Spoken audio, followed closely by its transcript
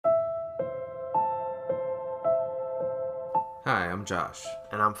Hi, I'm Josh.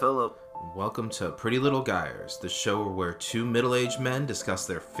 And I'm Philip. Welcome to Pretty Little Liars, the show where two middle-aged men discuss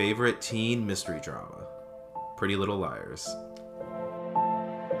their favorite teen mystery drama. Pretty Little Liars.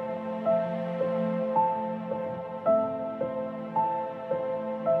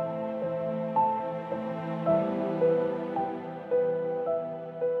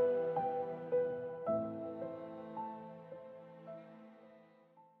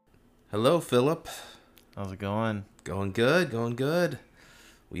 Hello, Philip. How's it going? Going good, going good.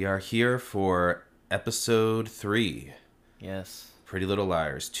 We are here for episode 3. Yes. Pretty Little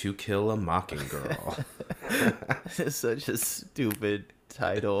Liars, To Kill a Mockinggirl. It's such a stupid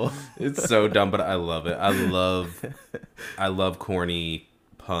title. It's so dumb, but I love it. I love corny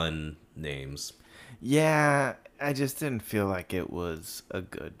pun names. Yeah, I just didn't feel like it was a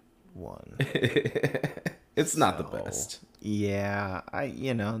good one. It's not the best. Yeah, I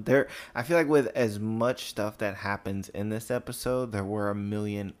feel like with as much stuff that happens in this episode, there were a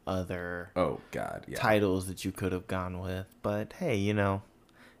million other Oh God, yeah. titles that you could have gone with. But hey,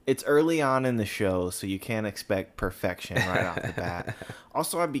 it's early on in the show, so you can't expect perfection right off the bat.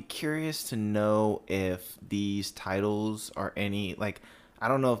 Also, I'd be curious to know if these titles are any like I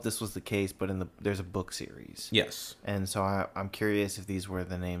don't know if this was the case, but there's a book series, Yes. and so I'm curious if these were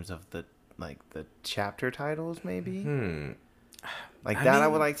the names of the chapter titles, maybe. I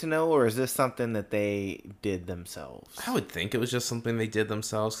would like to know, or is this something that they did themselves? I would think it was just something they did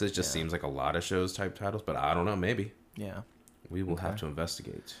themselves because it just seems like a lot of shows type titles, but I don't know. Maybe Yeah. we will have to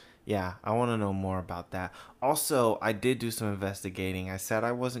investigate. Yeah, I want to know more about that. Also, I did do some investigating. I said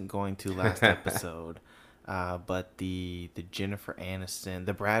I wasn't going to last episode, but the Jennifer Aniston,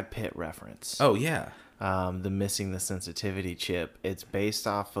 the Brad Pitt reference, Oh yeah. the missing the sensitivity chip, it's based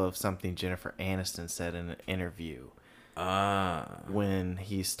off of something Jennifer Aniston said in an interview when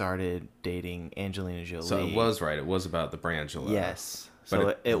he started dating Angelina Jolie. So it was right. It was about the Brangela. Yes. But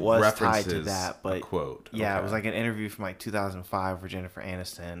So it was tied to references that, but a quote. yeah, Okay. it was like an interview from like 2005 where Jennifer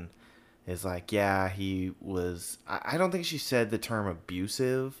Aniston is like, yeah, he was. I don't think she said the term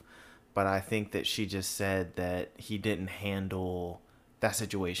abusive, but I think that she just said that he didn't handle that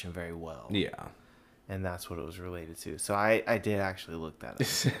situation very well. Yeah. And that's what it was related to. So I did actually look that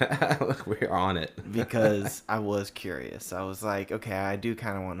up Look, we're on it. because I was curious. I was like, okay, I do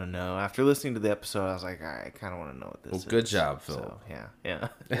kind of want to know. After listening to the episode, I was like, all right, I kind of want to know what this is. Well, good job, Phil. So,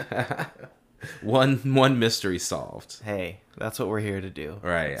 yeah. One mystery solved. Hey, that's what we're here to do.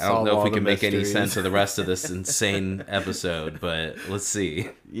 Right. I Solve don't know if all we the can make any mysteries. sense of the rest of this insane episode, but let's see.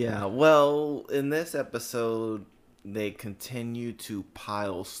 Yeah, well, in this episode, they continue to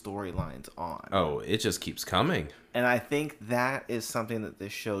pile storylines on. Oh, it just keeps coming. And I think that is something that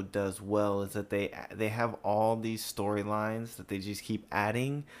this show does well, is that they have all these storylines that they just keep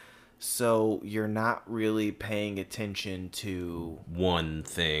adding. So you're not really paying attention to One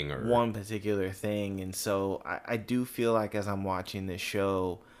thing or one particular thing. And so I do feel like as I'm watching this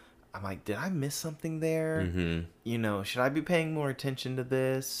show, I'm like, did I miss something there? Mm-hmm. Should I be paying more attention to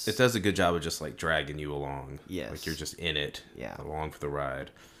this? It does a good job of just like dragging you along. Yes. Like you're just in it. Yeah. Along for the ride.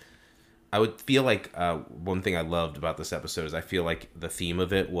 I would feel like one thing I loved about this episode is I feel like the theme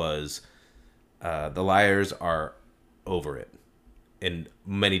of it was the liars are over it in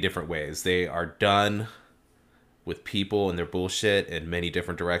many different ways. They are done with people and their bullshit in many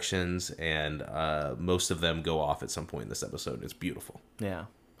different directions, and most of them go off at some point in this episode. It's beautiful. Yeah.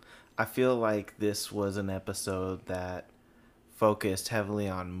 I feel like this was an episode that focused heavily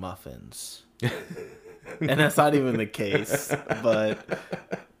on muffins. And that's not even the case. But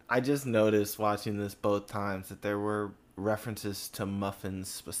I just noticed watching this both times that there were references to muffins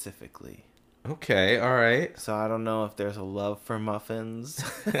specifically. Okay, all right. So I don't know if there's a love for muffins.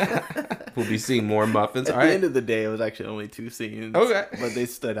 We'll be seeing more muffins. At All the right. end of the day, it was actually only 2 scenes. Okay. But they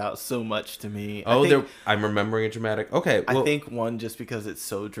stood out so much to me. Oh, I'm remembering a dramatic. Okay. Well, I think one just because it's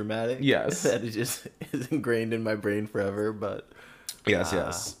so dramatic. Yes. That it just is ingrained in my brain forever. But yes.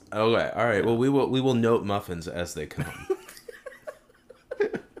 Okay. All right. Well, we will note muffins as they come.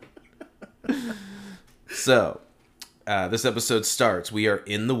 So, this episode starts. We are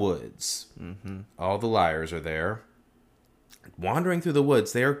in the woods. Mm-hmm. All the liars are there. Wandering through the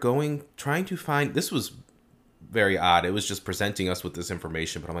woods, they are trying to find. This was very odd. It was just presenting us with this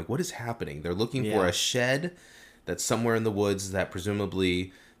information, but I'm like, what is happening? They're looking for a shed that's somewhere in the woods that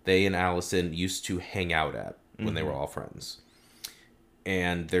presumably they and Allison used to hang out at when they were all friends.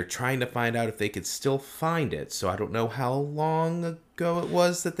 And they're trying to find out if they could still find it. So I don't know how long ago it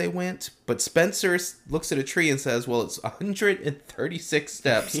was that they went. But Spencer looks at a tree and says, well, it's 136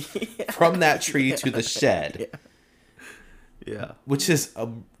 steps from that tree to the shed. Yeah. Which is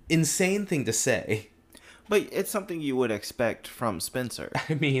an insane thing to say. But it's something you would expect from Spencer.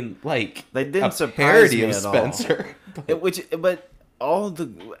 I mean, like, They didn't a surprise parody me of at all. Spencer. But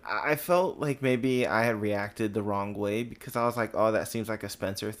I felt like maybe I had reacted the wrong way because I was like, oh, that seems like a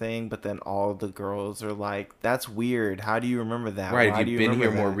Spencer thing. But then all the girls are like, that's weird. How do you remember that? Right, Why have do you you been here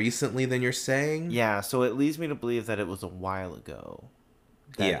remember more that? recently than you're saying? Yeah, so it leads me to believe that it was a while ago.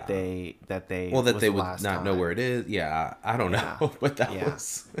 That they Well, that was they the would last not know time. where it is. Yeah, I don't know, but that Yeah.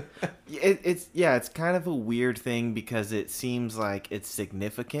 was. It's kind of a weird thing because it seems like it's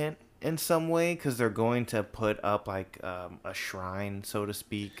significant in some way because they're going to put up like a shrine, so to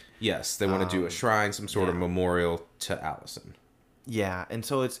speak. Yes, they want to do a shrine, some sort of memorial to Allison. Yeah, and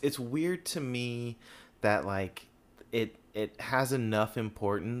so it's weird to me that like it has enough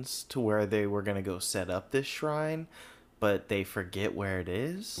importance to where they were gonna go set up this shrine, but they forget where it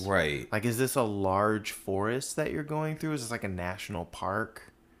is. Right. Like, is this a large forest that you're going through? Is this like a national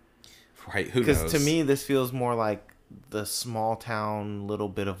park? Right, who knows? Because to me, this feels more like the small town little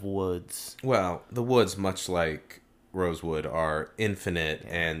bit of woods. Well, the woods, much like Rosewood, are infinite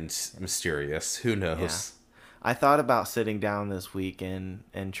and mysterious. Who knows? Yeah. I thought about sitting down this week and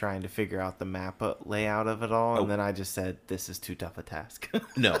trying to figure out the map layout of it all, and then I just said, this is too tough a task.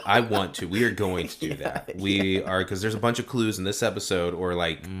 No, I want to. We are going to do that. We are, because there's a bunch of clues in this episode or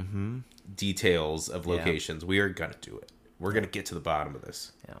like details of locations. We are going to do it. We're going to get to the bottom of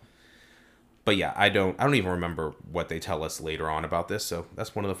this. Yeah. But yeah, I don't even remember what they tell us later on about this. So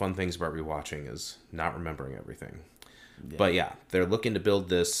that's one of the fun things about rewatching is not remembering everything. Yeah. But yeah, they're looking to build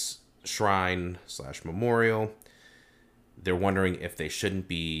this shrine / memorial. They're wondering if they shouldn't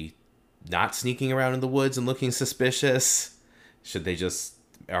be not sneaking around in the woods and looking suspicious. Should they just,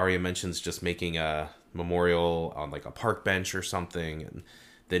 Arya mentions just making a memorial on like a park bench or something, and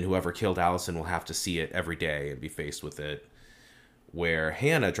then whoever killed Allison will have to see it every day and be faced with it. Where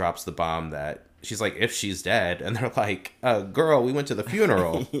Hannah drops the bomb that she's like, if she's dead, and they're like, girl, we went to the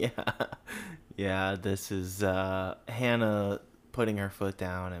funeral. Yeah, this is Hannah putting her foot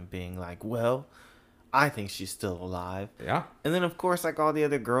down and being like, well, I think she's still alive. Yeah. And then, of course, like all the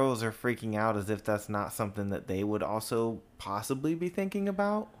other girls are freaking out as if that's not something that they would also possibly be thinking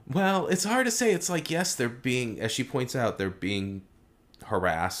about. Well, it's hard to say. It's like, yes, they're being, as she points out, they're being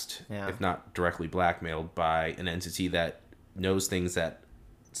harassed, if not directly blackmailed, by an entity that knows things that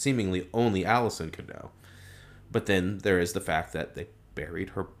seemingly only Allison could know. But then there is the fact that they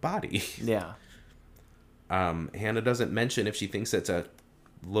buried her body. Yeah. Hannah doesn't mention if she thinks it's a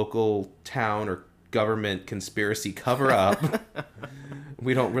local town or government conspiracy cover-up.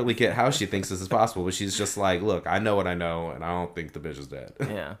 We don't really get how she thinks this is possible, but she's just like, look, I know what I know, and I don't think the bitch is dead.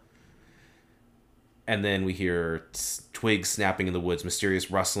 Yeah. And then we hear twigs snapping in the woods,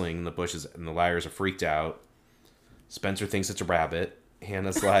 mysterious rustling in the bushes, and the liars are freaked out. Spencer thinks it's a rabbit.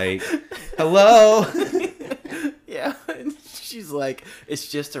 Hannah's like, hello? Yeah. She's like, it's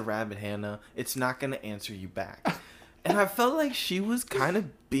just a rabbit, Hannah. It's not going to answer you back. And I felt like she was kind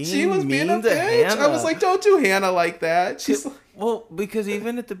of being mean to Hannah. I was like, don't do Hannah like that. She's like... Well, because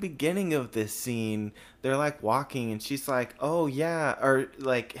even at the beginning of this scene, they're like walking and she's like, oh yeah, or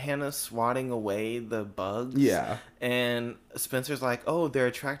like Hannah's swatting away the bugs. Yeah. And Spencer's like, oh, they're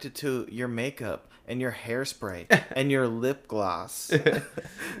attracted to your makeup and your hairspray and your lip gloss.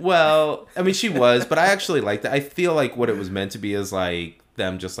 Well, I mean, she was, but I actually liked it. I feel like what it was meant to be is like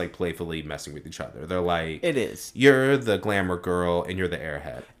them just like playfully messing with each other. They're like, it is. You're the glamour girl and you're the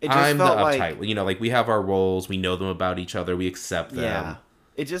airhead. I'm the uptight. Like, you know, like we have our roles. We know them about each other. We accept them. Yeah.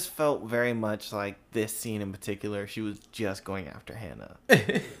 It just felt very much like this scene in particular. She was just going after Hannah.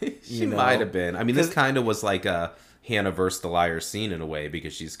 She might have been. I mean, this kind of was like a Hannah versus the liars scene in a way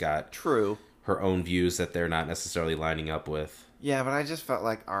because she's got her own views that they're not necessarily lining up with. Yeah, but I just felt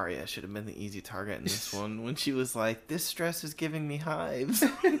like Arya should have been the easy target in this one when she was like, this dress is giving me hives.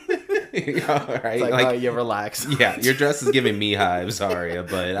 Right? Like, you relax. Yeah, your dress is giving me hives, Arya,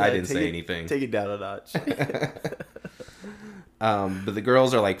 but I didn't say anything. Take it down a notch. But the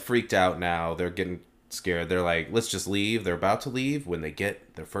girls are like freaked out now. They're getting scared. They're like, let's just leave. They're about to leave when they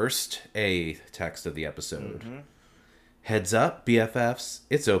get their first A text of the episode. Mm-hmm. Heads up, BFFs.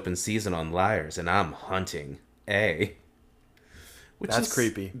 It's open season on liars, and I'm hunting A. That's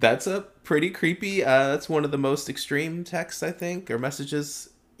creepy. That's a pretty creepy. That's one of the most extreme texts, I think, or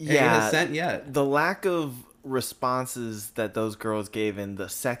messages A has sent yet. The lack of responses that those girls gave in the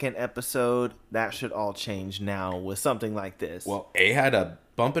second episode, that should all change now with something like this. Well, A had to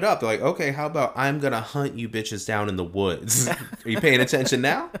bump it up. They're like, okay, how about I'm going to hunt you bitches down in the woods. Are you paying attention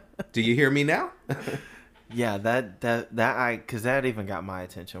now? Do you hear me now? Yeah, because that even got my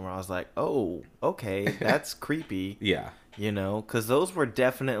attention where I was like, oh, okay, that's creepy. Yeah. You know, because those were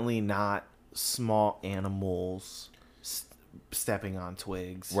definitely not small animals stepping on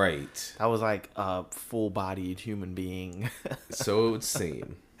twigs. Right. That was like a full-bodied human being. So it would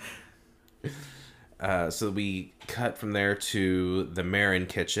seem. So we cut from there to the Marin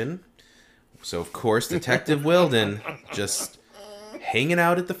kitchen. So, of course, Detective Wilden just hanging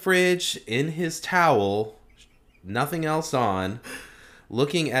out at the fridge in his towel, nothing else on,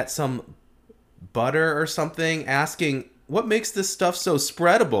 looking at some butter or something, asking, what makes this stuff so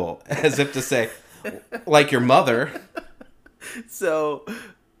spreadable? As if to say, like your mother. So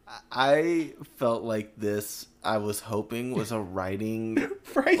I felt like this, I was hoping was a writing,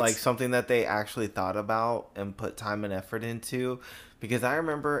 Right. like something that they actually thought about and put time and effort into. Because I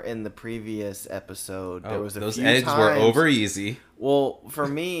remember in the previous episode, there was a those few eggs times, were over easy. Well, for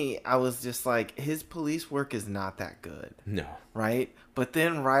me, I was just like, his police work is not that good, No. right? But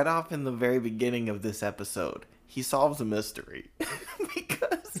then right off in the very beginning of this episode, he solves a mystery.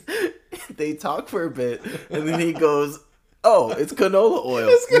 Because they talk for a bit, and then he goes, oh, it's canola oil.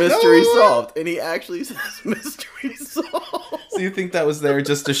 It's canola Mystery oil. solved. And he actually says mystery solved. So you think that was there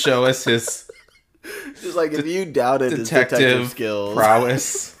just to show us his Just like if you doubted his detective detective skills,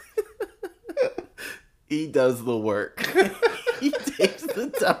 prowess? he does the work. He takes the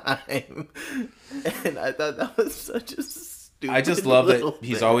time. And I thought that was such a stupid I just love that little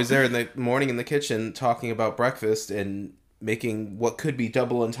he's thing. always there in the morning in the kitchen talking about breakfast and making what could be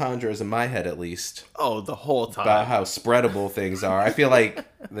double entendres in my head at least Oh, the whole time. about how spreadable things are. I feel like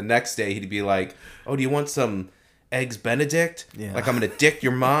the next day he'd be like, oh, do you want some eggs Benedict? Yeah. Like I'm going to dick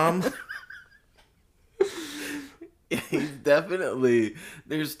your mom? He's definitely,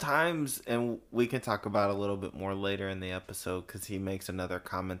 there's times, and we can talk about a little bit more later in the episode, because he makes another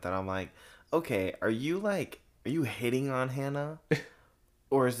comment that I'm like, okay, are you hitting on Hannah?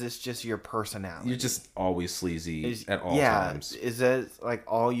 Or is this just your personality? You're just always sleazy at all yeah, times. Is that like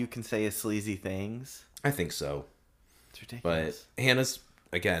all you can say is sleazy things? I think so. It's ridiculous. But Hannah's,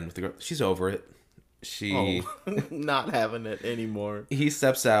 again, with the girl, she's over it. She... Not having it anymore. He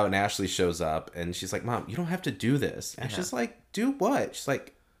steps out and Ashley shows up and she's like, Mom, you don't have to do this. And she's like, do what? She's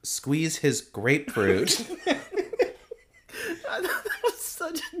like, squeeze his grapefruit. I thought that was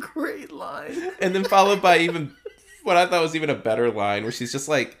such a great line. And then followed by even what I thought was even a better line where she's just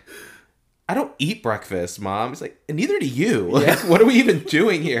like, I don't eat breakfast, Mom. It's like, and neither do you. Yeah. Like, what are we even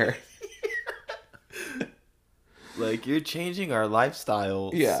doing here? Like, you're changing our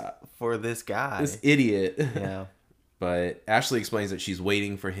lifestyles Yeah. for this guy. This idiot. Yeah. But Ashley explains that she's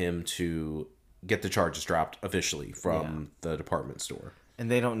waiting for him to get the charges dropped officially from the department store.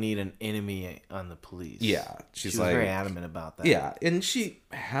 And they don't need an enemy on the police. Yeah. She She's was like, very adamant about that. yeah. And she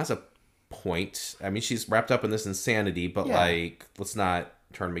has a point. I mean, she's wrapped up in this insanity, but Yeah. like, let's not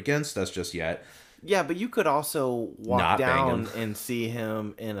turn him against us just yet. Yeah, but you could also walk Not bang down him. and see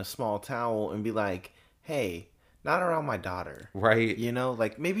him in a small towel and be like, hey, not around my daughter. Right? You know,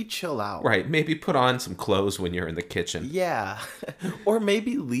 like maybe chill out. Right. Maybe put on some clothes when you're in the kitchen. Yeah. Or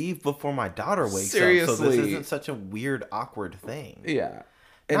maybe leave before my daughter wakes up. So Seriously. this isn't such a weird, awkward thing. Yeah.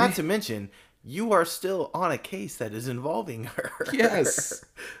 And Not to mention, you are still on a case that is involving her. yes.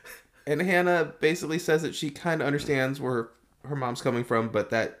 And Hannah basically says that she kind of understands where her mom's coming from, but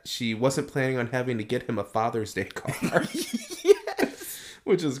that she wasn't planning on having to get him a Father's Day card. Yes.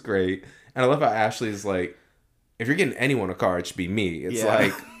 Which is great. And I love how Ashley is like, if you're getting anyone a card, it should be me. It's Yeah.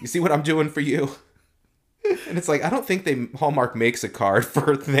 like, you see what I'm doing for you? And it's like, I don't think Hallmark makes a card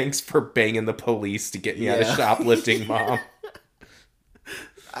for thanks for banging the police to get me out of Yeah. shoplifting, Mom.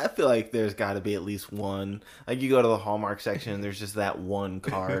 I feel like there's got to be at least one. Like, you go to the Hallmark section, and there's just that one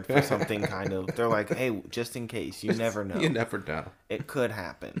card for something kind of. They're like, hey, just in case. You never know. You never know. It could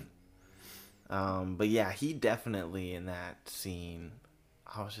happen. But yeah, he definitely in that scene,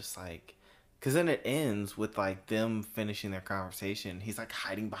 I was just like, because then it ends with like them finishing their conversation. He's like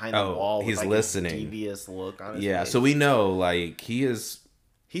hiding behind the wall. With, he's like, listening. A devious look on his Yeah, face. so we know, like, he's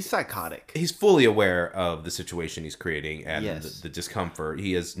psychotic. He's fully aware of the situation he's creating and Yes. the discomfort.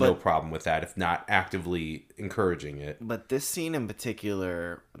 He has no But- problem with that, if not actively encouraging it. But this scene in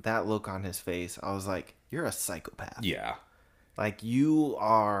particular, that look on his face, I was like, you're a psychopath. Yeah. Like, you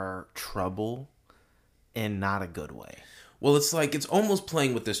are trouble in not a good way. Well, it's like, it's almost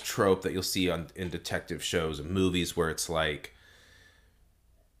playing with this trope that you'll see in detective shows and movies where it's like,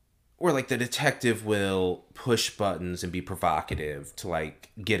 where like the detective will push buttons and be provocative to like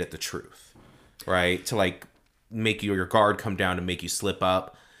get at the truth, right? To like make your guard come down and make you slip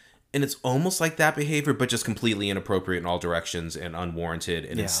up. And it's almost like that behavior, but just completely inappropriate in all directions and unwarranted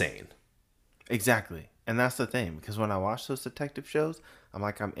and Yeah. insane. Exactly. And that's the thing, because when I watch those detective shows, I'm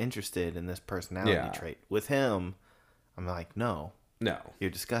like, I'm interested in this personality Yeah. trait. With him, I'm like, no, No. You're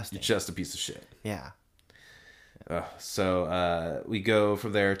disgusting. You're just a piece of shit. Yeah. So we go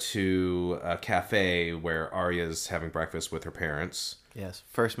from there to a cafe where Arya's having breakfast with her parents. Yes.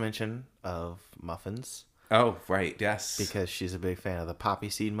 First mention of muffins. Oh, right. Yes. Because she's a big fan of the poppy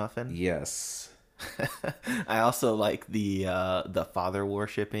seed muffin. Yes. I also like the father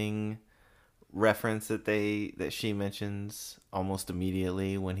worshipping reference that she mentions almost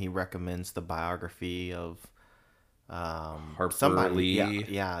immediately when he recommends the biography of Harper Lee.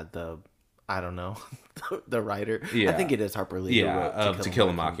 Yeah, I don't know, the writer. Yeah. I think it is Harper Lee. Yeah, of To Kill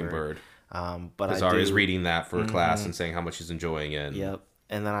a Mockingbird. But because Arya's reading that for class and saying how much she's enjoying it. Yep.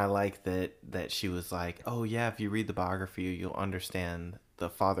 And then I like that she was like, oh yeah, if you read the biography, you'll understand the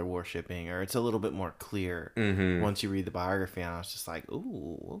father worshipping, or it's a little bit more clear once you read the biography. And I was just like,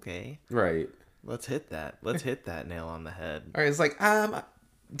 ooh, okay. Right. Let's hit that. Let's hit that nail on the head. All right, it's like,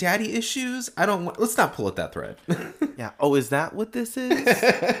 daddy issues? Let's not pull at that thread. Yeah. Oh, is that what this is?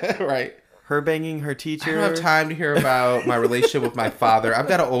 Right. Her banging her teacher? I don't have time to hear about my relationship with my father. I've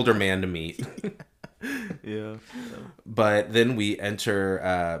got an older man to meet. Yeah. But then we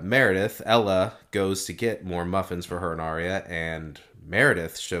enter Meredith. Ella goes to get more muffins for her and Arya, and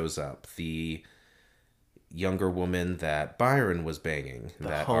Meredith shows up, the younger woman that Byron was banging,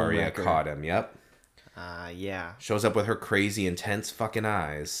 that Arya caught him. Yep. Yeah. Shows up with her crazy, intense fucking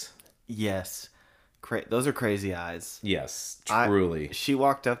eyes. Yes. Those are crazy eyes. Yes, truly. She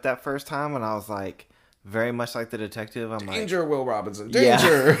walked up that first time, and I was like, very much like the detective. I'm Danger, Will Robinson.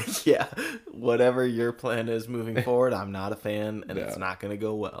 Danger. Yeah. Whatever your plan is moving forward, I'm not a fan, and it's not going to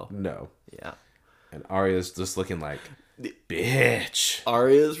go well. No. Yeah. And Arya's just looking like, bitch.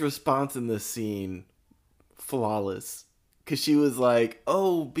 Arya's response in this scene, flawless. Because she was like,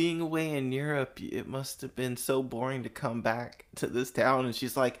 oh, being away in Europe, it must have been so boring to come back to this town. And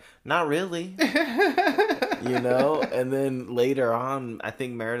she's like, not really. You know? And then later on, I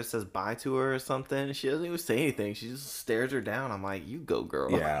think Meredith says bye to her or something. She doesn't even say anything. She just stares her down. I'm like, you go,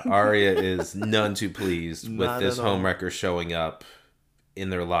 girl. Yeah, Arya is none too pleased with this homewrecker showing up in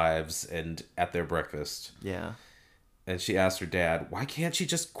their lives and at their breakfast. Yeah. And she asked her dad, why can't she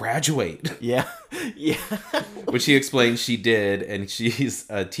just graduate? Yeah. Yeah. Which he explained she did, and she's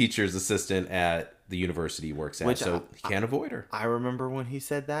a teacher's assistant at the university he works at, so he can't avoid her. I remember when he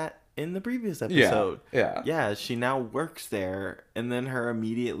said that in the previous episode. Yeah. Yeah, she now works there, and then her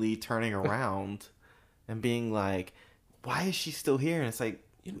immediately turning around and being like, why is she still here? And it's like,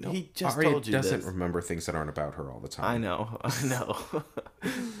 he just Arya told you doesn't this. remember things that aren't about her all the time. I know.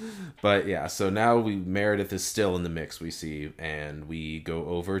 But yeah, so now Meredith is still in the mix, we see, and we go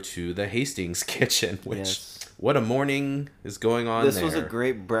over to the Hastings kitchen, which, what a morning is going on there. This was a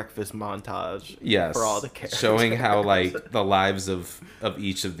great breakfast montage. Yes. For all the characters. Showing how, like, the lives of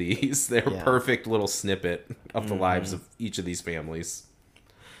each of these, they're a perfect little snippet of the lives of each of these families.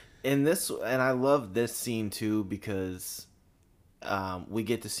 And I love this scene, too, because we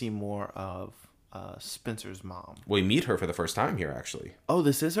get to see more of Spencer's mom. We meet her for the first time here, actually. Oh,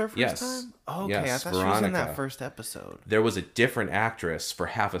 this is her first time? Oh, okay, yes, I thought Veronica. she was in that first episode. There was a different actress for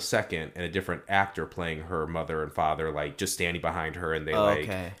half a second and a different actor playing her mother and father, like just standing behind her, and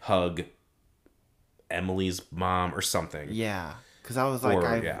they hug Emily's mom or something. Yeah, because I was like,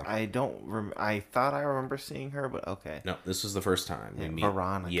 I don't I thought I remember seeing her, but okay. No, this was the first time we meet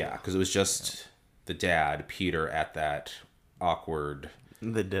Veronica. Yeah, because it was just the dad, Peter, at that awkward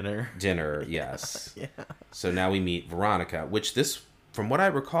dinner. Yes. Yeah. So now we meet Veronica, which this, from what I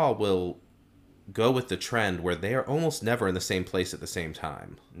recall, will go with the trend where they are almost never in the same place at the same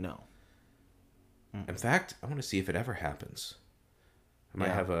time. No. In fact, I want to see if it ever happens. I might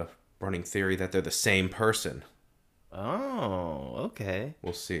have a running theory that they're the same person. Oh, okay.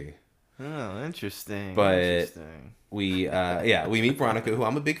 We'll see. Oh, interesting. But we meet Veronica, who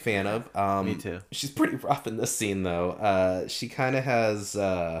I'm a big fan of. Me too. She's pretty rough in this scene, though. She kind of has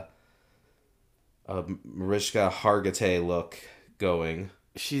a Mariska Hargitay look going.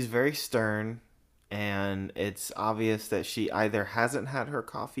 She's very stern, and it's obvious that she either hasn't had her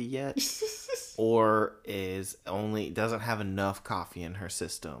coffee yet or doesn't have enough coffee in her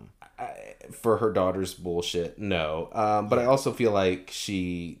system. For her daughter's bullshit, no. But I also feel like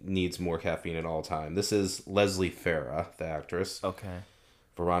she needs more caffeine at all time. This is Leslie Farah, the actress. Okay.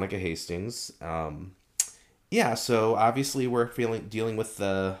 Veronica Hastings. So obviously we're dealing with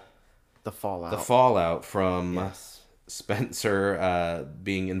the fallout from Spencer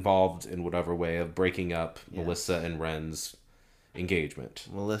being involved in whatever way of breaking up Melissa and Wren's engagement.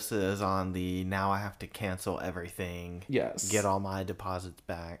 Melissa is on the now I have to cancel everything. Yes. Get all my deposits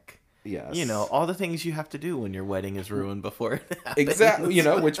back. Yes. You know, all the things you have to do when your wedding is ruined before it happens. Exactly.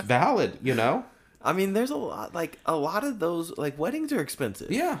 Which valid, I mean, there's a lot of those, like, weddings are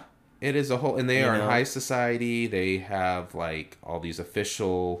expensive. Yeah. It is a whole, and they are in know? high society. They have like all these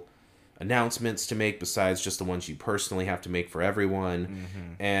official announcements to make besides just the ones you personally have to make for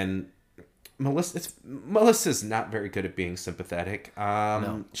everyone. And Melissa's not very good at being sympathetic.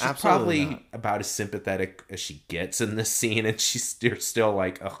 No, She's absolutely probably not. about as sympathetic as she gets in this scene, and you're still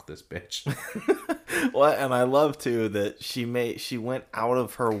like, oh, this bitch. Well, and I love too that she went out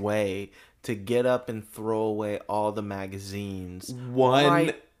of her way to get up and throw away all the magazines One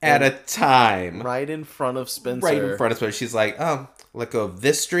right at in, a time. right in front of Spencer. Right in front of her. She's like, let go of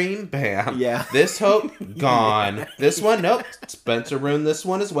this dream, bam. Yeah. This hope, gone. This one, nope. Spencer ruined this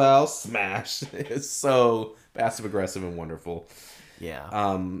one as well. Smash. It's so passive aggressive and wonderful.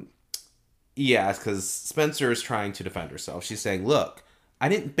 Yeah. Yeah, because Spencer is trying to defend herself. She's saying, look, I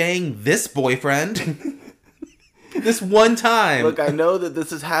didn't bang this boyfriend. This one time. Look, I know that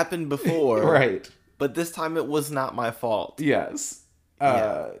this has happened before. Right. But this time it was not my fault. Yes.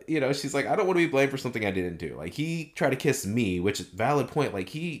 She's like, I don't want to be blamed for something I didn't do. Like, he tried to kiss me, which is a valid point. Like,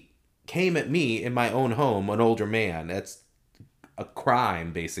 he came at me in my own home, an older man. That's a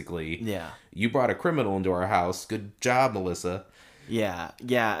crime, basically. Yeah. You brought a criminal into our house. Good job, Melissa. Yeah.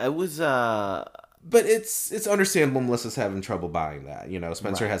 Yeah. It was, But it's understandable Melissa's having trouble buying that.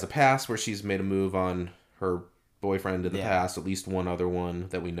 Spencer Right. has a past where she's made a move on her boyfriend in the Yeah. past, at least one other one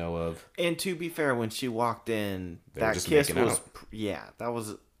that we know of. and to be fair, when she walked in, They were that just kiss making was, out. that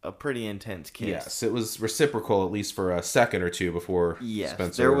was a pretty intense kiss. Yes, it was reciprocal at least for a second or two before Yes,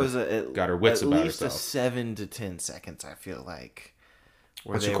 Spencer there was got her wits at about least herself. a 7 to 10 seconds. I feel like,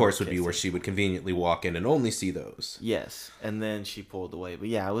 where Which they of course were would be where kissing. she would conveniently walk in and only see those. Yes, and then she pulled away. But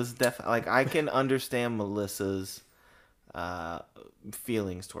yeah, it was definitely like I can understand Melissa's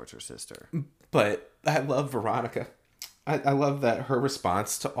feelings towards her sister. But I love Veronica. I love that her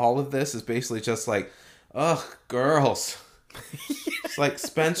response to all of this is basically just like, ugh, girls. It's like,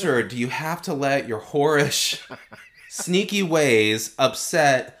 Spencer, do you have to let your whorish, sneaky ways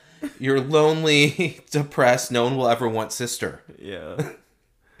upset your lonely, depressed, no one will ever want sister? Yeah.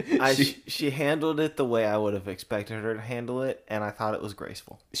 She handled it the way I would have expected her to handle it, and I thought it was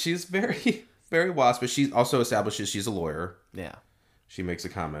graceful. She's very, very waspish. She also establishes she's a lawyer. Yeah. She makes a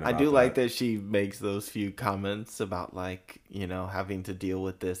comment I about do like that she makes those few comments about, like, having to deal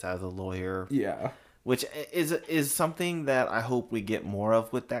with this as a lawyer. Yeah. Which is something that I hope we get more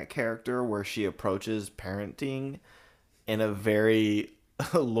of with that character, where she approaches parenting in a very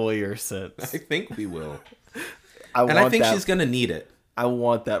lawyer sense. I think we will. I think she's going to need it. I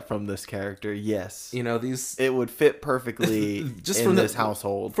want that from this character. Yes. These... It would fit perfectly just in from this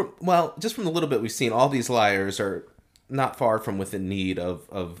household. Just from the little bit we've seen, all these liars are not far from within need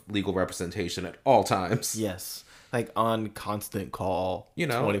of legal representation at all times. Yes. Like on constant call,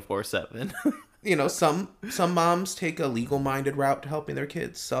 24/7. Some moms take a legal-minded route to helping their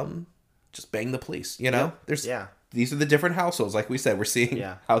kids. Some just bang the police, These are the different households. Like we said, we're seeing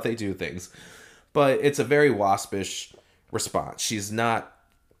how they do things. But it's a very waspish response. She's not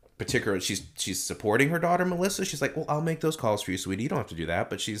particular. She's supporting her daughter, Melissa. She's like, well, I'll make those calls for you, sweetie. You don't have to do that.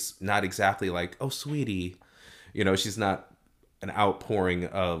 But she's not exactly like, oh, sweetie. She's not an outpouring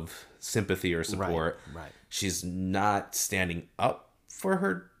of sympathy or support. Right. She's not standing up for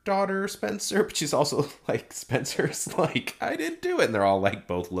her daughter, Spencer, but she's also like, Spencer's like, I didn't do it. And they're all like,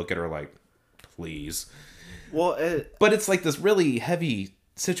 both look at her like, please. Well, but it's like this really heavy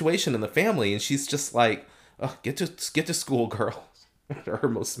situation in the family. And she's just like, oh, get to school, girl. Or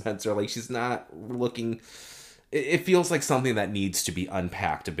most Spencer, like, she's not looking... It feels like something that needs to be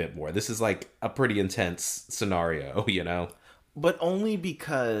unpacked a bit more. This is like a pretty intense scenario, But only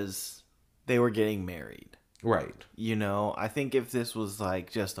because they were getting married. Right. I think if this was like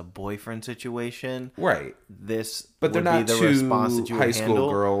just a boyfriend situation, right, but they're not be the two response that you high would school handle.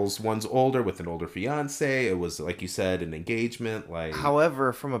 girls. One's older with an older fiance. It was, like you said, an engagement. Like,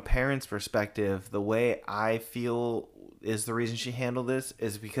 however, from a parent's perspective, the way I feel is the reason she handled this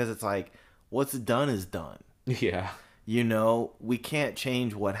is because it's like, what's done is done. Yeah. We can't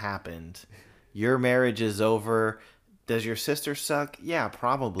change what happened. Your marriage is over. Does your sister suck? Yeah,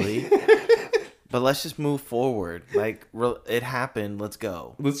 probably. But let's just move forward. Like, it happened. Let's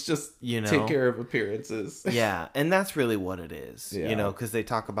go. Let's just take care of appearances. Yeah, and that's really what it is. Yeah. Because they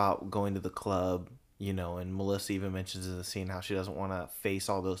talk about going to the club, and Melissa even mentions in the scene how she doesn't want to face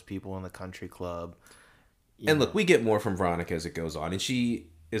all those people in the country club. And look, we get more from Veronica as it goes on, and she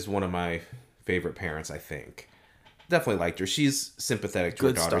is one of my favorite parents, I think. Definitely liked her. She's sympathetic to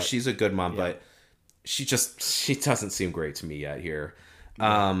her daughter. Start. She's a good mom, but she doesn't seem great to me yet here.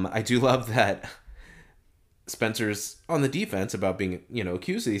 I do love that Spencer's on the defense about being,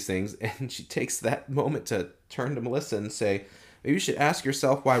 accused of these things, and she takes that moment to turn to Melissa and say, maybe you should ask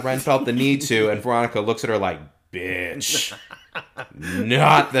yourself why Ren felt the need to, and Veronica looks at her like, bitch,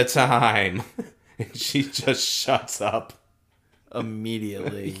 not the time. And she just shuts up.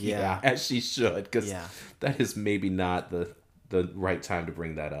 Immediately, yeah. As she should, because that is maybe not the right time to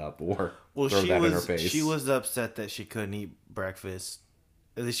bring that up or throw that in her face. She was upset that she couldn't eat breakfast.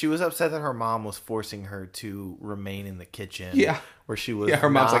 She was upset that her mom was forcing her to remain in the kitchen. Yeah. Where she was her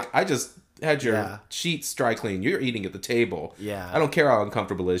mom's like, I just had your sheets dry clean. You're eating at the table. Yeah. I don't care how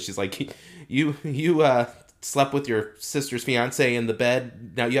uncomfortable it is. She's like, you slept with your sister's fiance in the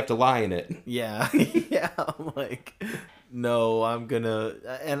bed. Now you have to lie in it. Yeah. Yeah. I'm like, no, I'm gonna...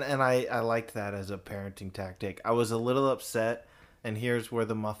 And I liked that as a parenting tactic. I was a little upset, and here's where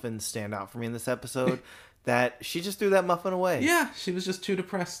the muffins stand out for me in this episode, that she just threw that muffin away. Yeah, she was just too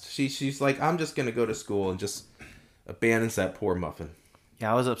depressed. She's like, I'm just gonna go to school, and just abandons that poor muffin.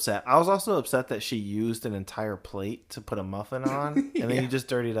 Yeah, I was upset. I was also upset that she used an entire plate to put a muffin on, and then you just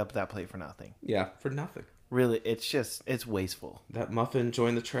dirtied up that plate for nothing. Yeah, for nothing. Really, it's wasteful. That muffin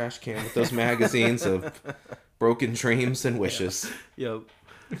joined the trash can with those magazines of broken dreams and wishes. Yeah.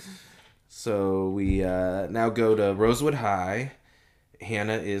 Yep. So we now go to Rosewood High.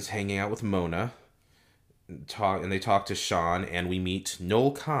 Hannah is hanging out with Mona. And they talk to Sean, and we meet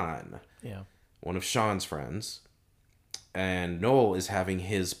Noel Kahn. Yeah. One of Sean's friends. And Noel is having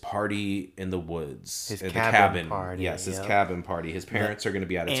his party in the woods. His cabin party. Yes, his cabin party. His parents are going to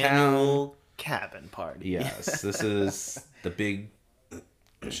be out of town. Cabin party. Yes, this is the big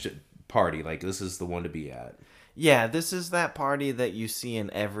party. Like, this is the one to be at. Yeah, this is that party that you see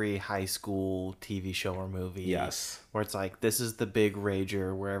in every high school TV show or movie. Yes. Where it's like, this is the big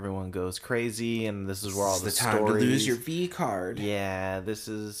rager where everyone goes crazy, and this is where all the time stories... to lose your V card. Yeah, this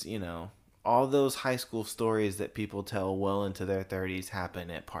is, all those high school stories that people tell well into their 30s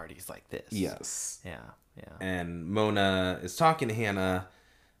happen at parties like this. Yes. Yeah. And Mona is talking to Hannah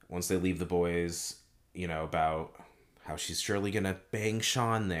once they leave the boys, about how she's surely going to bang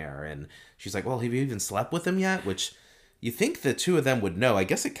Sean there. And she's like, well, have you even slept with him yet? Which you think the two of them would know. I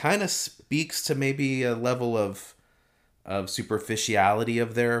guess it kind of speaks to maybe a level of superficiality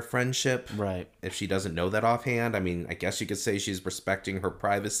of their friendship. Right. If she doesn't know that offhand. I mean, I guess you could say she's respecting her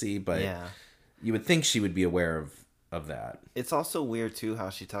privacy, but you would think she would be aware of that. It's also weird, too, how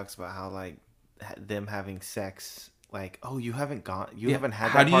she talks about how, like, them having sex, like, oh, you haven't had that.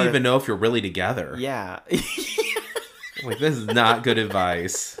 How do you even know if you're really together? Yeah. Like, this is not good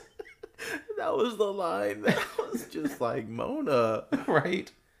advice. That was the line. That was just like, Mona.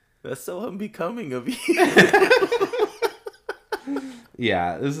 Right? That's so unbecoming of you.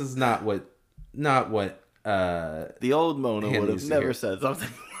 Yeah, this is not what the old Mona would have never said something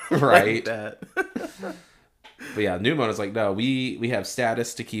right. like that. But yeah, new Mona's like, no, we have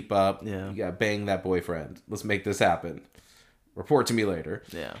status to keep up. Yeah. You gotta bang that boyfriend. Let's make this happen. Report to me later.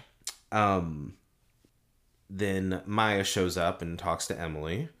 Yeah. Then Maya shows up and talks to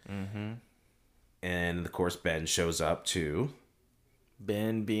Emily. Mm-hmm. And of course Ben shows up too.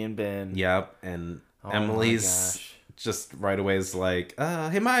 Ben being Ben. Yep. And Emily's just right away is like,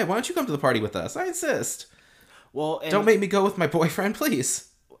 hey Maya, why don't you come to the party with us? I insist. Well, don't make me go with my boyfriend, please.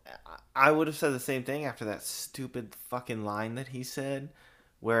 I would have said the same thing after that stupid fucking line that he said,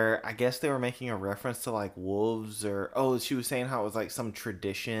 where I guess they were making a reference to like wolves she was saying how it was like some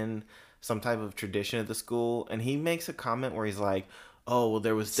tradition, some type of tradition at the school, and he makes a comment where he's like, oh, well,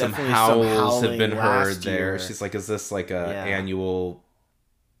 there was definitely some howling have been heard there. Year. She's like, is this like a annual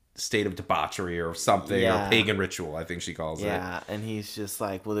state of debauchery or something, or pagan ritual, I think she calls it. Yeah, and he's just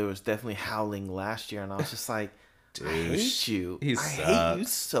like, well, there was definitely howling last year, and I was just like, dude, I hate you. I hate you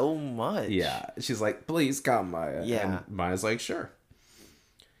so much. Yeah. She's like, please come, Maya. Yeah. And Maya's like, sure.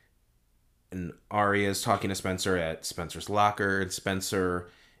 And Arya's talking to Spencer at Spencer's locker, and Spencer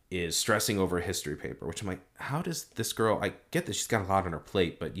is stressing over a history paper, which I'm like, how does this girl... I get that she's got a lot on her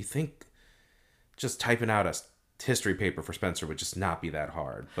plate, but you think just typing out a history paper for Spencer would just not be that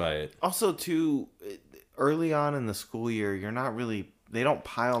hard. But also, too, early on in the school year, you're not really... They don't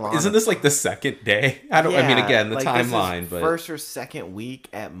pile on. Isn't this like the second day? I mean, again, the timeline, but first or second week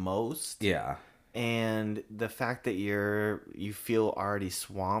at most. Yeah. And the fact that you feel already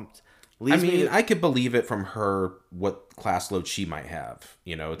swamped. I could believe it from her, what class load she might have.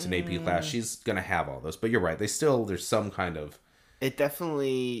 It's an AP class. She's going to have all those. But you're right. There's some kind of... It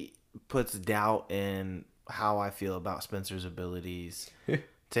definitely puts doubt in how I feel about Spencer's abilities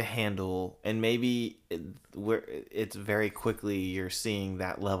to handle. And maybe it's very quickly you're seeing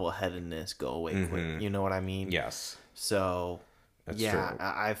that level-headedness go away quick. You know what I mean? Yes. So, That's true.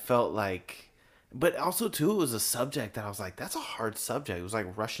 I felt like... But also, too, it was a subject that I was like, that's a hard subject. It was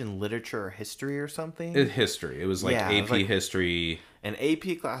like Russian literature or history or something. History. It was like Yeah, it AP was like- history. And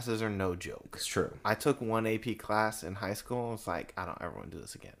AP classes are no joke. It's true. I took one AP class in high school. And it's like, I don't ever want to do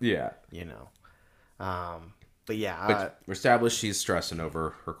this again. Yeah. You know. But yeah. But we're established she's stressing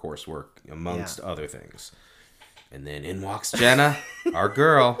over her coursework, amongst Yeah. other things. And then in walks Jenna, our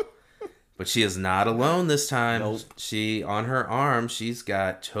girl. But she is not alone this time. Nope. She, on her arm, she's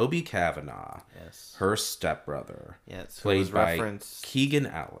got Toby Kavanaugh, Yes. her stepbrother, Yes. Who played was by referenced. Keegan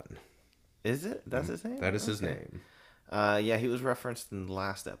Allen. Is it? That's his name? That is his Okay. name. Yeah, he was referenced in the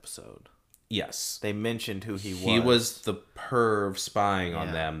last episode. Yes. They mentioned who he was. He was the perv spying on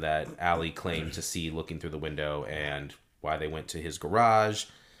Yeah. them that Allie claimed to see looking through the window, and why they went to his garage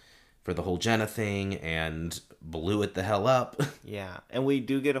for the whole Jenna thing and blew it the hell up. Yeah, and we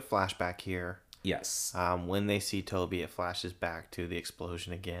do get a flashback here. Yes. When they see Toby, it flashes back to the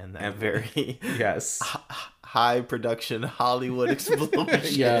explosion again. That very Yes. high production Hollywood explosion.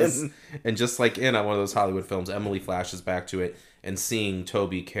 Yes. And just like in one of those Hollywood films, Emily flashes back to it and seeing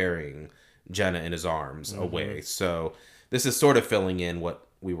Toby carrying Jenna in his arms away. So this is sort of filling in what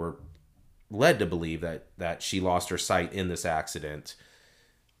we were led to believe, that she lost her sight in this accident,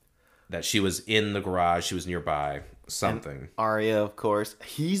 that she was in the garage, she was nearby, something. Arya, of course,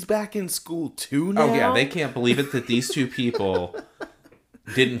 he's back in school too now. Oh yeah, they can't believe it that these two people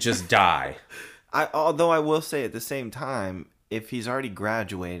didn't just die. Although I will say at the same time, if he's already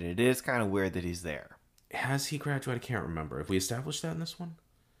graduated, it is kind of weird that he's there. Has he graduated? I can't remember. Have we established that in this one?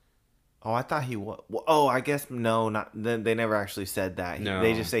 Oh, I thought he was. Oh, I guess no. Not they never actually said that. No.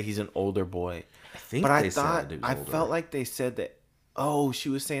 They just say he's an older boy. I think But they I thought said he was I older. felt like they said that. Oh, she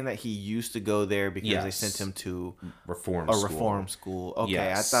was saying that he used to go there because they Yes. sent him to reform a school. reform school. Okay,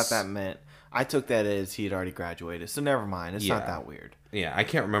 Yes. I thought that meant. I took that as he had already graduated. So never mind. It's not Yeah. that weird. Yeah, I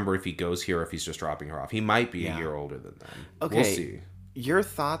can't remember if he goes here or if he's just dropping her off. He might be Yeah. a year older than them. Okay. We'll see. Your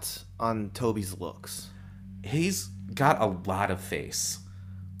thoughts on Toby's looks? He's got a lot of face.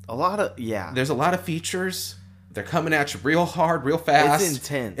 A lot of There's a lot of features. They're coming at you real hard, real fast. It's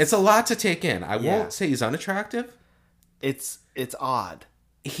intense. It's a lot to take in. I Yeah. won't say he's unattractive. It's odd.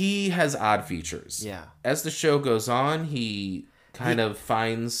 He has odd features. Yeah. As the show goes on, he kind of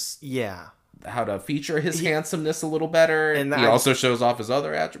finds Yeah. how to feature his handsomeness a little better. And And he that- also shows off his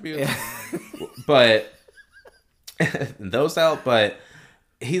other attributes. But those out, but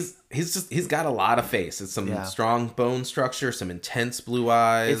he's got a lot of face. It's some Yeah. strong bone structure, some intense blue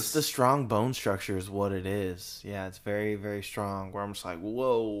eyes. It's the strong bone structure is what it is. Yeah, it's very, very strong. Where I'm just like,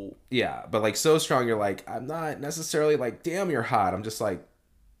 whoa. Yeah, but like so strong, you're like, I'm not necessarily like, damn, you're hot. I'm just like,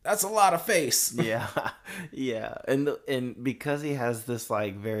 that's a lot of face. Yeah, yeah, and because he has this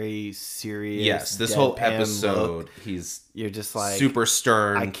like very serious. Yes, this whole deadpan episode, look, he's you're just like super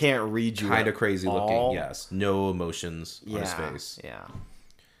stern, I can't read you. kind at of crazy all. looking. Yes, no emotions on his Yeah, face.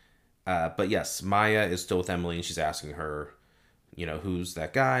 yeah, But yes, Maya is still with Emily, and she's asking her, who's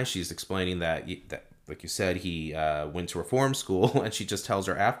that guy? She's explaining that like you said, he went to reform school, and she just tells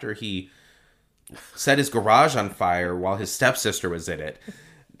her after he set his garage on fire while his stepsister was in it.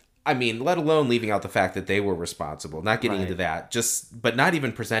 I mean, let alone leaving out the fact that they were responsible, not getting Right. into that, but not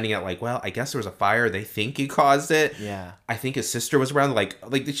even presenting it like, well, I guess there was a fire. They think he caused it. yeah. I think his sister was around. Like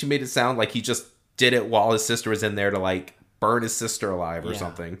she made it sound like he just did it while his sister was in there to like burn his sister alive or Yeah.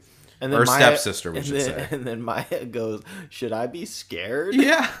 something. And Or Maya, stepsister, we and should then, say. And then Maya goes, "Should I be scared?"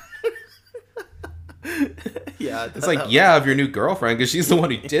 Yeah. Yeah, It's like, yeah, of your new girlfriend, because she's the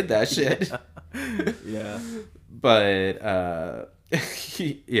one who did that shit. yeah. But,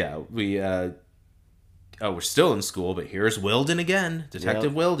 yeah, we're still in school, but here's Wilden again.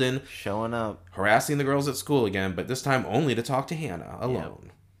 Detective Yep. Wilden Showing up. harassing the girls at school again, but this time only to talk to Hannah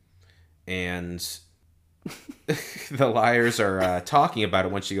alone. And the liars are talking about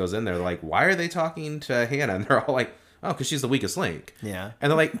it when she goes in there. They're like, why are they talking to Hannah? And they're all like, oh, because she's the weakest link. Yeah. And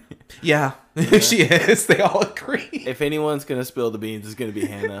they're like, yeah, she is. They all agree. If anyone's gonna spill the beans, it's gonna be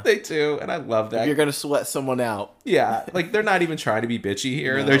Hannah. They do, and I love that. If you're gonna sweat someone out, Yeah, like they're not even trying to be bitchy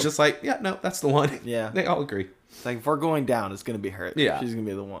here. No. They're just like, yeah, no, that's the one. Yeah. They all agree. it's like if we're going down, it's gonna be her. Yeah. She's gonna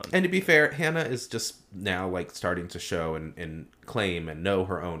be the one. And to be fair, Hannah is just now like starting to show and claim and know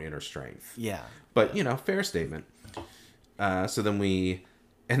her own inner strength. Yeah. But, fair statement. So then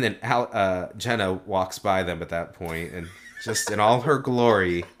Jenna walks by them at that point and just in all her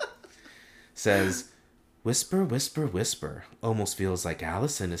glory says, whisper, whisper, whisper. Almost feels like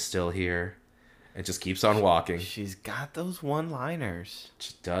Allison is still here. And just keeps on walking. She's got those one-liners.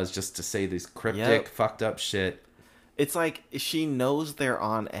 She does, just to say these cryptic, Yep. fucked up shit. It's like she knows they're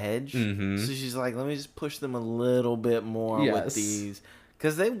on edge, Mhm. so she's like, "Let me just push them a little bit more with Yes. these,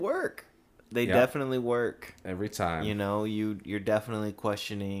 because they work." They Yep. definitely work. Every time. You know, you're definitely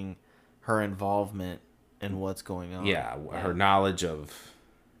questioning her involvement in what's going on. Yeah, her knowledge of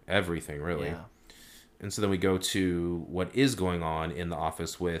everything, really. Yeah. And so then we go to what is going on in the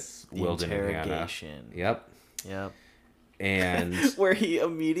office with The Wilden and Hannah. interrogation. Yep. Yep. And Where he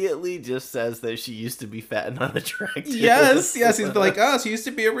immediately just says that she used to be fat and unattractive. yes, he's like, oh, she used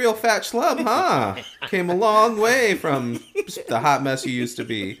to be a real fat schlub, huh? Came a long way from the hot mess you used to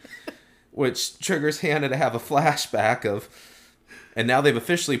be. Which triggers Hannah to have a flashback of, and now they've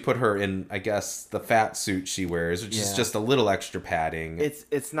officially put her in, I guess, the fat suit she wears, which is just a little extra padding.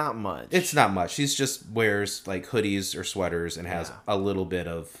 It's not much. It's not much. She's just wears like hoodies or sweaters and has a little bit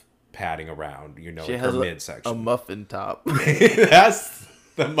of padding around, you know, she in has her a midsection. muffin top. That's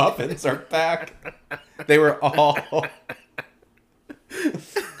the muffins are back. They were all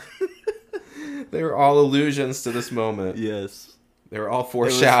allusions to this moment. Yes. They were all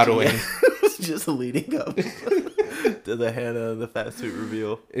foreshadowing. It was just leading up to the Hannah and the fat suit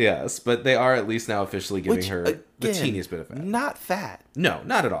reveal. Yes, but they are at least now officially giving her the again, teeniest bit of fat. Not fat. No,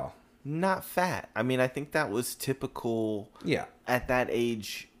 not at all. Not fat. I mean, I think that was typical Yeah. at that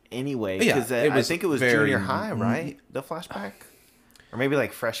age anyway. Yeah, Because I think it was junior high, right? The flashback? Or maybe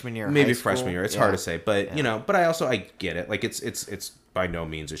like freshman year of Maybe high school? freshman year. It's hard to say, but you know, but I get it. Like it's by no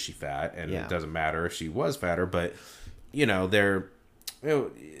means is she fat, and it doesn't matter if she was fatter, but you know,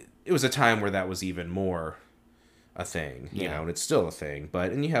 it was a time where that was even more a thing, you know, and it's still a thing.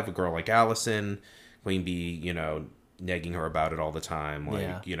 But and you have a girl like Allison, Queen Bee, you know, negging her about it all the time.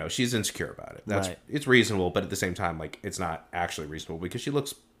 Like, you know, she's insecure about it. That's it's reasonable, but at the same time, like it's not actually reasonable because she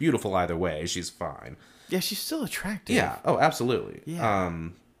looks beautiful either way. She's fine. Yeah, she's still attractive. Yeah. Oh, absolutely. Yeah.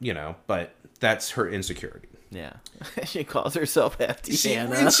 You know, but that's her insecurity. Yeah. She calls herself Hefty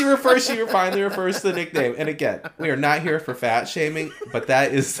Hannah. And she finally refers to the nickname. And again, we are not here for fat shaming, but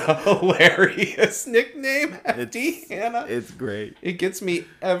that is a hilarious nickname, Hefty Hannah. It's great. It gets me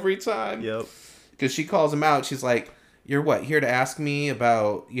every time. Yep. Because she calls him out. She's like, you're what, here to ask me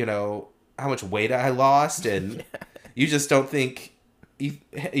about, you know, how much weight I lost? And you just don't think,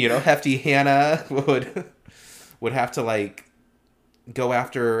 you know, Hefty Hannah would have to, like, go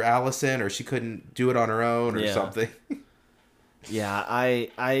after Allison, or she couldn't do it on her own or something. Yeah,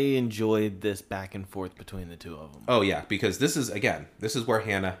 I enjoyed this back and forth between the two of them. Oh yeah, because this is where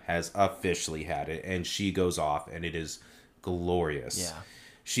Hannah has officially had it, and she goes off, and it is glorious. Yeah.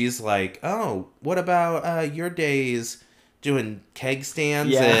 She's like, oh, what about your days doing keg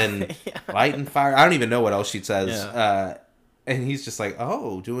stands and lighting fire? I don't even know what else she says. Yeah. And he's just like,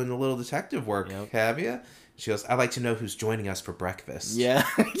 oh, doing a little detective work, have you? She goes, I'd like to know who's joining us for breakfast. Yeah.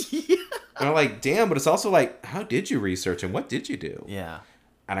 And I'm like, damn, but it's also like, how did you research and what did you do? Yeah.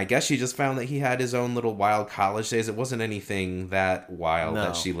 And I guess she just found that he had his own little wild college days. It wasn't anything that wild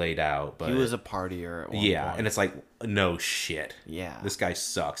that she laid out. But he was a partier at one point. and it's like, no shit. Yeah. This guy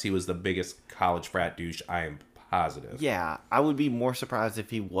sucks. He was the biggest college frat douche, I am positive. Yeah. I would be more surprised if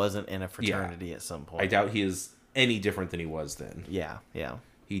he wasn't in a fraternity at some point. I doubt he is any different than he was then. Yeah. Yeah.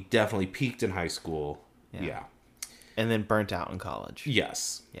 He definitely peaked in high school. Yeah. And then burnt out in college.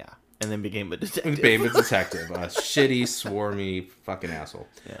 Yes. Yeah. And then became a detective. Became a detective. A shitty, swarmy fucking asshole.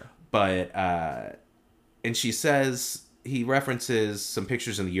 Yeah. But, and she says, he references some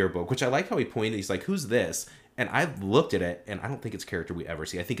pictures in the yearbook, which I like how he pointed. He's like, who's this? And I've looked at it, and I don't think it's a character we ever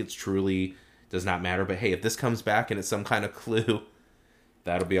see. I think it's truly does not matter. But hey, if this comes back and it's some kind of clue,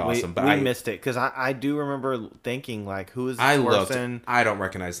 that'll be awesome. We missed it because I do remember thinking like, who is this person? I don't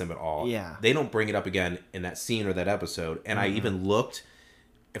recognize them at all. Yeah, they don't bring it up again in that scene or that episode. And I even looked,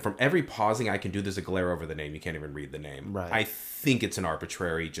 and from every pausing I can do, there's a glare over the name. You can't even read the name. Right. I think it's an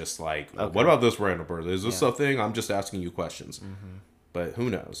arbitrary, just like, well, what about this random person? Is this a thing? I'm just asking you questions. But who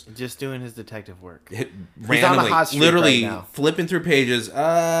knows? Just doing his detective work. Randomly, literally right flipping through pages.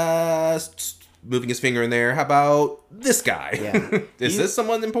 Moving his finger in there. How about this guy? Yeah. Is this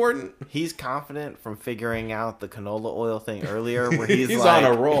someone important? He's confident from figuring out the canola oil thing earlier where he's like,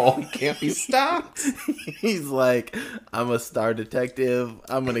 on a roll. He can't be stopped. He's like, I'm a star detective.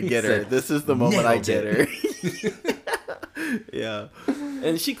 I'm going to get her. This is the moment I get her. Yeah.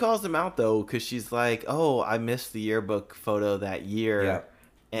 And she calls him out, though, because she's like, oh, I missed the yearbook photo that year. Yeah.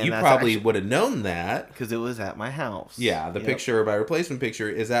 And you probably would have known that. Because it was at my house. Yeah, the picture, my replacement picture,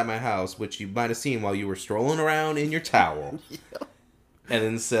 is at my house, which you might have seen while you were strolling around in your towel. And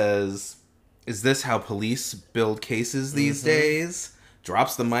then says, is this how police build cases these days?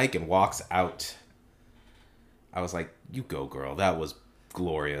 Drops the mic and walks out. I was like, you go, girl. That was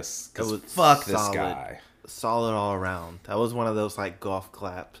glorious. Because fuck this guy. solid all around. That was one of those like golf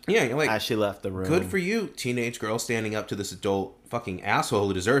claps. Yeah, you're like, as she left the room. good for you, teenage girl standing up to this adult fucking asshole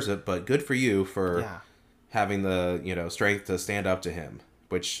who deserves it, but good for you for having the, strength to stand up to him,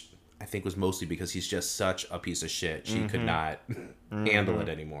 which I think was mostly because he's just such a piece of shit. She could not handle it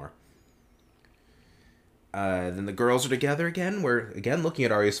anymore. Then the girls are together again. We're again looking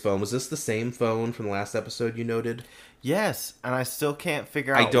at Arya's phone. Was this the same phone from the last episode you noted? Yes, and I still can't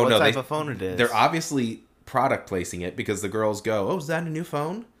figure out what type of phone it is. They're obviously product placing it because the girls go, "Oh, is that a new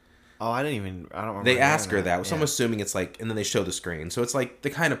phone?" Oh, I don't remember. They ask her that. So I'm assuming it's like, and then they show the screen. So it's like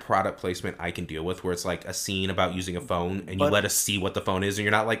the kind of product placement I can deal with, where it's like a scene about using a phone, and you let us see what the phone is, and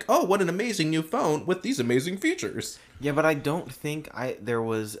you're not like, "Oh, what an amazing new phone with these amazing features." Yeah, but I don't think there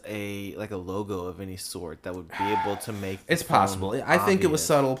was a logo of any sort that would be able to make. It's possible. I think it was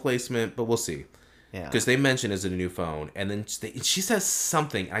subtle placement, but we'll see. Yeah, because they mention is it a new phone, and then she says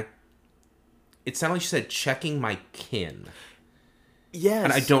something. It sounded like she said checking my kin. Yes,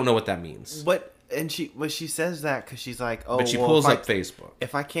 and I don't know what that means. She says that because she's like, oh, but she pulls up Facebook.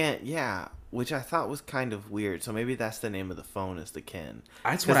 If I can't, which I thought was kind of weird. So maybe that's the name of the phone is the Kin.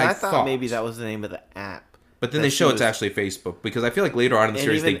 That's what I thought. Maybe that was the name of the app. But then they show it's actually Facebook, because I feel like later on in the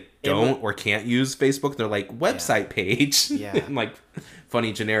series they don't or can't use Facebook. They're like website page, in like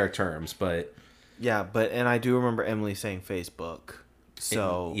funny generic terms. But and I do remember Emily saying Facebook.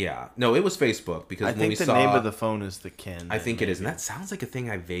 So no, it was Facebook because I think the name of the phone is the Kin. I think it is, and that sounds like a thing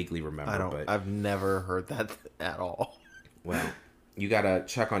I vaguely remember. I've never heard that at all. Well, you gotta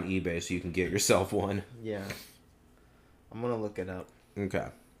check on eBay so you can get yourself one. Yeah, I'm gonna look it up. Okay,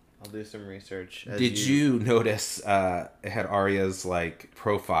 I'll do some research. Did you notice it had Arya's like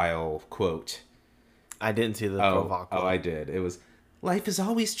profile quote? I didn't see the profile quote. Oh, I did. It was, "Life is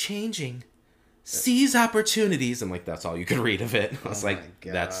always changing. Seize opportunities," and like that's all you could read of it. I was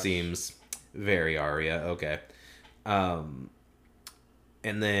that seems very Arya. Okay. And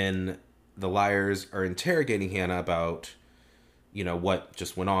then the liars are interrogating Hannah about, what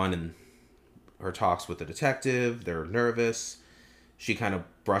just went on in her talks with the detective. They're nervous. She kind of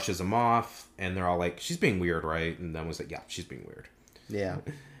brushes them off, and they're all like, "She's being weird, right?" And then was like, "Yeah, she's being weird." Yeah.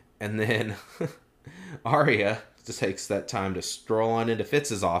 And then Arya just takes that time to stroll on into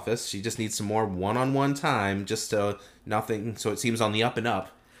Fitz's office. She just needs some more one-on-one time, just so it seems on the up and up.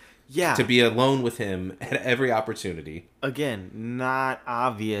 Yeah. To be alone with him at every opportunity. Again, not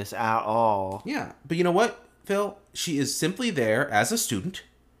obvious at all. Yeah. But you know what, Phil? She is simply there as a student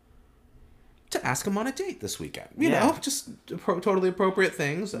to ask him on a date this weekend. You know, just totally appropriate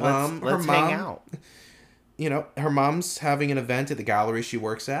things. Let's hang out. Her mom's having an event at the gallery she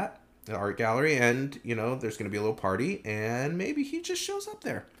works at. The art gallery, and there's gonna be a little party, and maybe he just shows up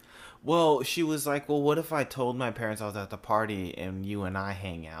there. Well, she was like, "Well, what if I told my parents I was at the party and you and I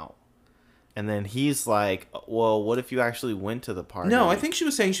hang out?" And then he's like, "Well, what if you actually went to the party?" No, I think she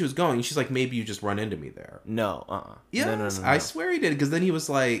was saying she was going. She's like, "Maybe you just run into me there." No, Yes, no. I swear he did, because then he was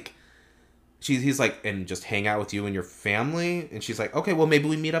like, he's like, "And just hang out with you and your family," and she's like, "Okay, well, maybe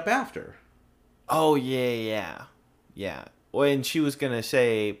we meet up after." Oh yeah. Well, and she was gonna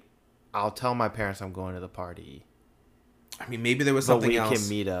say, "I'll tell my parents I'm going to the party." I mean, maybe there was something else. But we can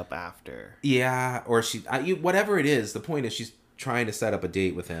meet up after. Yeah, or whatever it is. The point is, she's trying to set up a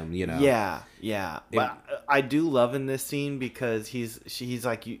date with him. Yeah. But I do love in this scene because he's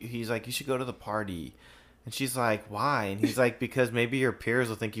like, you should go to the party, and she's like, "Why?" And he's like, "Because maybe your peers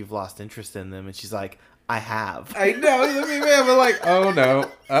will think you've lost interest in them." And she's like, "I have." I know. I'm like, oh no,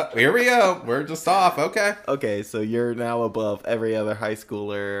 here we go. We're just off. Okay, so you're now above every other high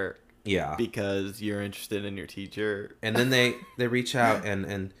schooler. Yeah. Because you're interested in your teacher. And then they reach out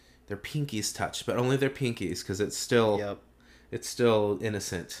and their pinkies touch, but only their pinkies, because it's still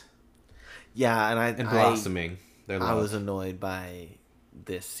innocent. Yeah, and blossoming. I was annoyed by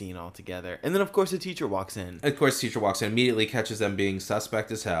this scene altogether. And then of course the teacher walks in. Immediately catches them being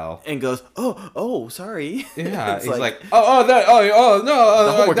suspect as hell, and goes, "Oh, sorry." Yeah, he's like, no,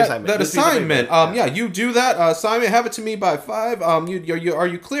 the homework assignment. That assignment. Yeah, you do that assignment. Have it to me by 5. Are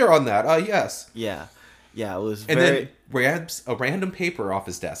you clear on that? Yes. Yeah, it was. And then grabs a random paper off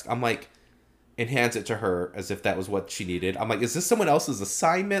his desk. I'm like, and hands it to her as if that was what she needed. I'm like, is this someone else's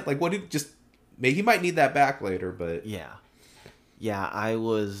assignment? Like, what did maybe he might need that back later, but yeah, I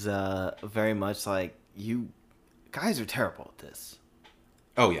was very much like, you guys are terrible at this.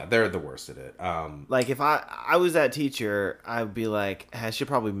 Oh yeah, they're the worst at it. Like if I was that teacher, I'd be like, has she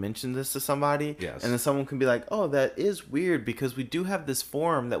probably mentioned this to somebody? Yes. And then someone can be like, "Oh, that is weird because we do have this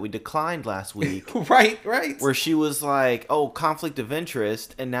form that we declined last week." Right. Where she was like, "Oh, conflict of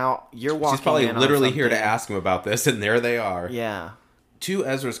interest," and now you're walking. She's probably literally here to ask him about this, and there they are. Yeah. To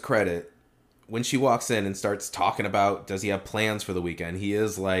Ezra's credit, when she walks in and starts talking about does he have plans for the weekend, he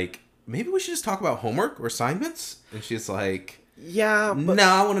is like, maybe we should just talk about homework or assignments. And she's like, yeah, but, no,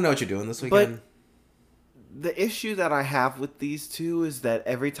 I want to know what you're doing this weekend. But the issue that I have with these two is that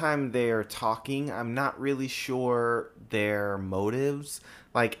every time they're talking, I'm not really sure their motives.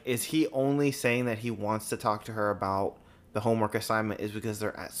 Like, is he only saying that he wants to talk to her about the homework assignment is because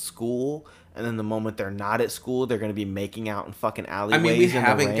they're at school, and then the moment they're not at school, they're going to be making out in fucking alleyways? I mean, we in the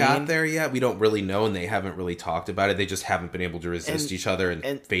haven't rain? got there yet. We don't really know, and they haven't really talked about it. They just haven't been able to resist And- each other,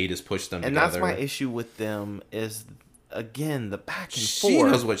 and fate has pushed them together. And that's my issue with them is, again, the back and She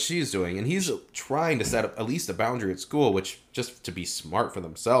forth. knows what she's doing, and he's trying to set up at least a boundary at school, which, just to be smart for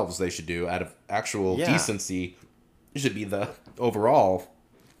themselves, they should do out of actual Yeah. decency. It should be the overall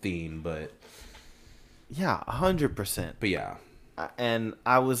theme, but Yeah, 100%. yeah. And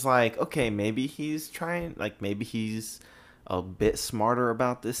I was like, okay, maybe he's trying, like, maybe he's a bit smarter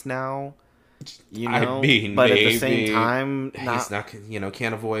about this now, you know? I mean, but maybe at the same time, he's not,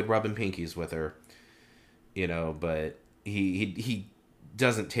 can't avoid rubbing pinkies with her, but he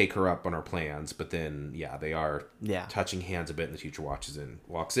doesn't take her up on her plans, but then, yeah, they are touching hands a bit, and the teacher walks in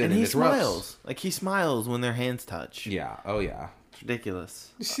and he interrupts. smiles. Like, he smiles when their hands touch. Yeah, oh yeah. It's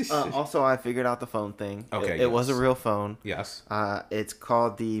ridiculous. Also, I figured out the phone thing. Okay, It was a yes. real phone. Yes. It's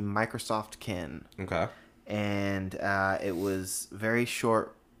called the Microsoft Kin. Okay. And it was very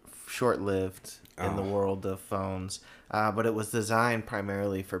short-lived in the world of phones, but it was designed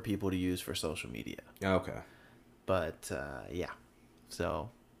primarily for people to use for social media. Okay. But yeah, so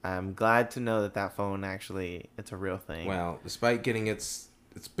I'm glad to know that phone actually, it's a real thing. Well, despite getting its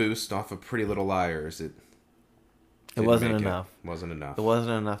boost off of Pretty Little Liars, it wasn't make enough. Wasn't enough. It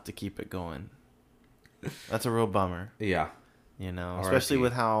wasn't enough to keep it going. That's a real bummer. Yeah. Especially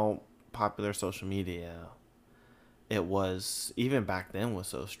with how popular social media it was, even back then, was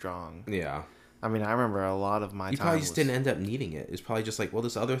so strong. Yeah. I mean, I remember a lot of my time. You probably just didn't end up needing it. It's probably just like, well,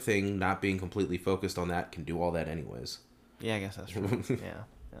 this other thing, not being completely focused on that, can do all that anyways. Yeah, I guess that's true. yeah,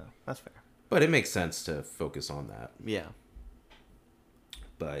 that's fair. But it makes sense to focus on that. Yeah.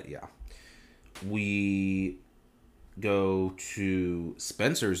 But yeah. We go to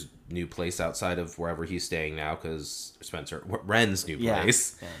Spencer's new place outside of wherever he's staying now, because Ren's new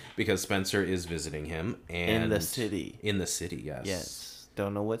place, because Spencer is visiting him. And in the city. In the city, yes. Yes.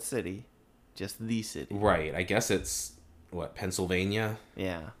 Don't know what city. Just the city. Right. I guess it's, Pennsylvania?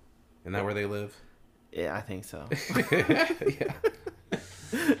 Yeah. Isn't that where they live? Yeah, I think so. Yeah.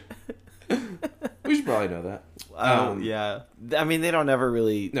 We should probably know that. Yeah. I mean, they don't ever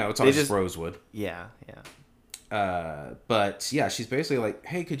really... No, it's always just Rosewood. Yeah. But yeah, she's basically like,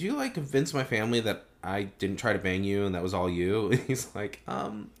 hey, could you convince my family that I didn't try to bang you and that was all you? And he's like,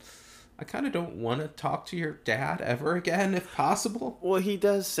 I kind of don't want to talk to your dad ever again, if possible. Well, he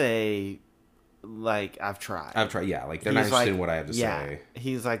does say, I've tried. Yeah, they're not interested in what I have to say.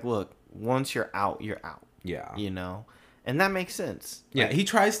 He's like, look, once you're out, you're out. Yeah. And that makes sense. Yeah, he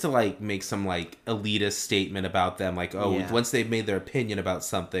tries to make some elitist statement about them, once they've made their opinion about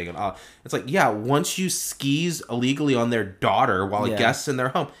something, and it's once you skis illegally on their daughter while guests in their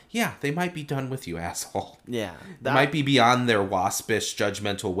home, they might be done with you, asshole. Yeah, they might be beyond their waspish,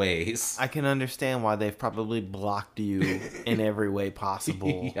 judgmental ways. I can understand why they've probably blocked you in every way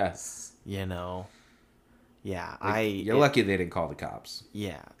possible. Yes, Yeah, you're lucky they didn't call the cops.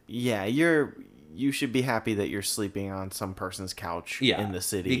 Yeah, you should be happy that you're sleeping on some person's couch in the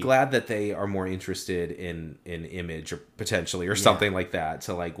city. Be glad that they are more interested in image or potentially or something like that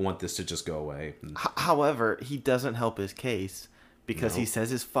to want this to just go away. However, he doesn't help his case because he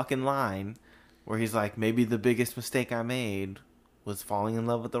says his fucking line where he's like, maybe the biggest mistake I made was falling in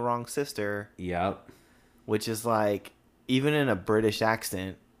love with the wrong sister. Yep. Which is even in a British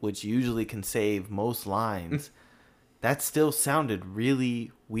accent, which usually can save most lines, that still sounded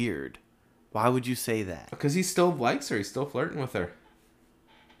really weird. Why would you say that? Because he still likes her. He's still flirting with her.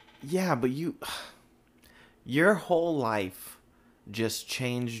 Yeah, but your whole life just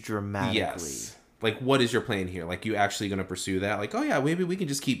changed dramatically. Yes. What is your plan here? You actually going to pursue that? Oh, yeah, maybe we can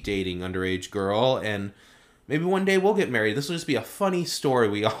just keep dating underage girl, and maybe one day we'll get married. This will just be a funny story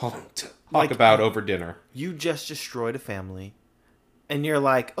we all talk about over dinner. You just destroyed a family, and you're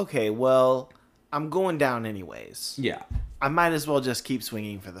like, okay, well, I'm going down anyways. Yeah. I might as well just keep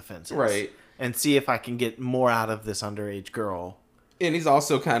swinging for the fences. Right. And see if I can get more out of this underage girl. And he's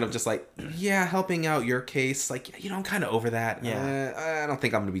also kind of just helping out your case. I'm kind of over that. Yeah. I don't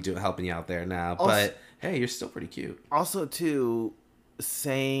think I'm going to be helping you out there now. Also, but, hey, you're still pretty cute. Also, too,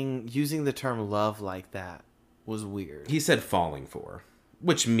 using the term love like that was weird. He said falling for,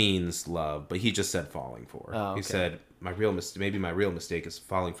 which means love, but he just said falling for. Oh, okay. He said, maybe my real mistake is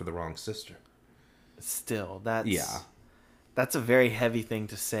falling for the wrong sister. Still, Yeah. that's a very heavy thing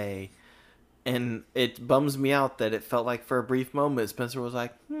to say. And it bums me out that it felt like for a brief moment Spencer was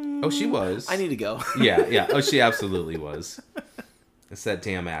like, Oh, she was. I need to go. Yeah. Oh, she absolutely was. It's that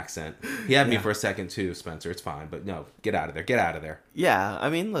damn accent. He had me Yeah. for a second too, Spencer. It's fine, but no, get out of there. Get out of there. Yeah, I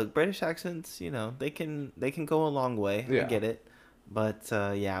mean, look, British accents, they can go a long way. I Yeah. get it. But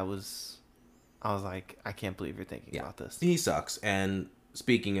yeah, I was like, I can't believe you're thinking about this. He sucks. And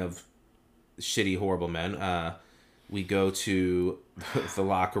speaking of shitty, horrible men, we go to the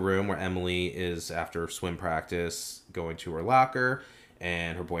locker room where Emily is, after swim practice, going to her locker,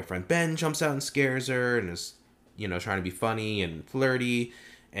 and her boyfriend Ben jumps out and scares her and is, trying to be funny and flirty,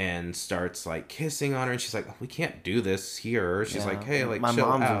 and starts like kissing on her, and she's like, we can't do this here. She's like, hey, like, my chill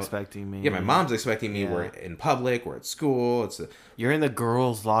mom's out. expecting me. Yeah, my mom's expecting me. Yeah. We're in public. We're at school. You're in the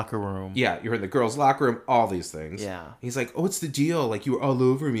girls' locker room. Yeah, you're in the girls' locker room. All these things. Yeah. He's like, oh, what's the deal? Like, you were all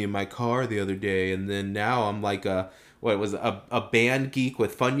over me in my car the other day, and then now I'm like a band geek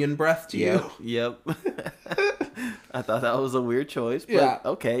with Funyun breath to you. Yep. I thought that was a weird choice, but Yeah.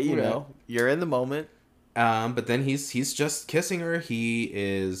 okay, you're in the moment. But then he's just kissing her. He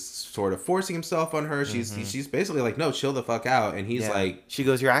is sort of forcing himself on her. She's basically like, no, chill the fuck out. And he's like, she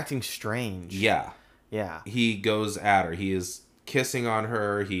goes, you're acting strange. yeah. Yeah. He goes at her. He is kissing on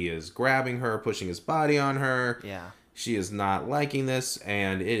her. He is grabbing her, pushing his body on her. Yeah. She is not liking this,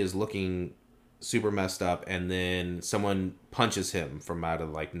 and it is looking super messed up. And then someone punches him from out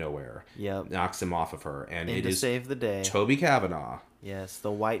of like nowhere. Yep. Knocks him off of her, and And it to is save the day. Toby Kavanaugh. Yes, the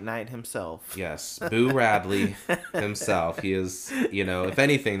White Knight himself. Yes, Boo Radley himself. He is, if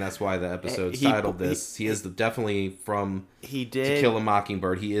anything, that's why the episode's titled this. He is definitely from He To did. Kill a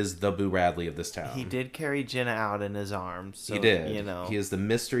Mockingbird. He is the Boo Radley of this town. He did carry Jenna out in his arms. So, He did. You know. He is the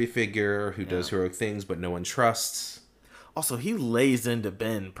mystery figure who does heroic things, but no one trusts. Also, he lays into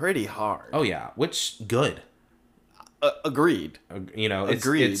Ben pretty hard. Oh yeah, which good. Agreed.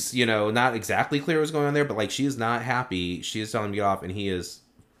 Agreed. It's not exactly clear what's going on there, but like she is not happy. She is telling him to get off, and he is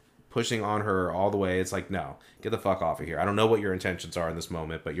pushing on her all the way. It's like, no, get the fuck off of here. I don't know what your intentions are in this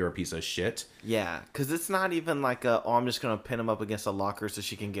moment, but you're a piece of shit. Yeah, because it's not even like I'm just going to pin him up against a locker so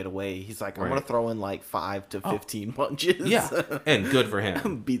she can get away. He's like, I'm going to throw in like 5 to 15 punches. Yeah, and good for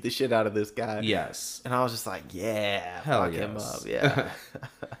him. Beat the shit out of this guy. Yes. And I was just like, yeah, Hell fuck him yes. up. Yeah.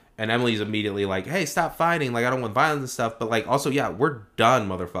 And Emily's immediately like, hey, stop fighting. Like, I don't want violence and stuff. But like, also, yeah, we're done,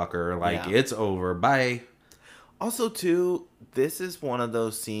 motherfucker. Like, it's over. Bye. Also, too, this is one of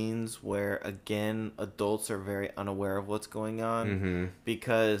those scenes where, again, adults are very unaware of what's going on. Mm-hmm.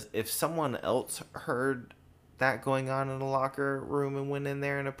 Because if someone else heard that going on in a locker room and went in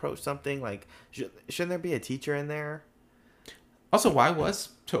there and approached something, like, shouldn't there be a teacher in there? Also, why was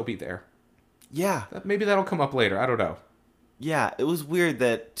Toby there? Yeah. Maybe that'll come up later. I don't know. Yeah, it was weird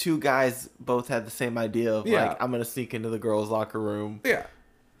that two guys both had the same idea of, like, I'm going to sneak into the girls' locker room. Yeah.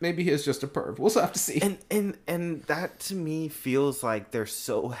 Maybe he is just a perv. We'll have to see. And that to me feels like they're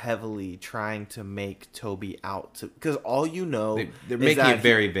so heavily trying to make Toby out to, because all you know they're is making that it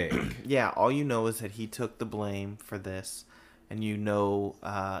very vague. Yeah, all you know is that he took the blame for this, and you know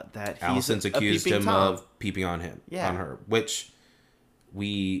that Allison's accused him of peeping on him, on her, which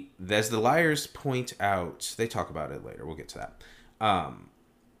as the liars point out, they talk about it later. We'll get to that.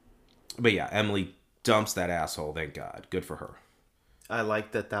 But yeah, Emily dumps that asshole. Thank God. Good for her. I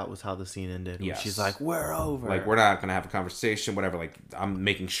like that was how the scene ended. Yes. She's like, we're over. Like, we're not going to have a conversation, whatever. Like, I'm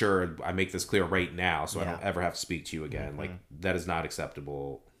making sure I make this clear right now so I don't ever have to speak to you again. Mm-hmm. Like, that is not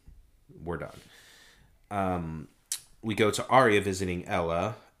acceptable. We're done. We go to Arya visiting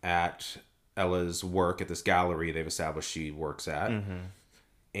Ella at Ella's work at this gallery they've established she works at. Mm-hmm.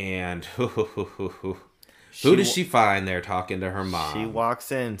 And who does she find there talking to her mom? She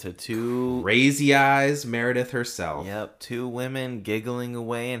walks into two crazy eyes, Meredith herself. Yep, two women giggling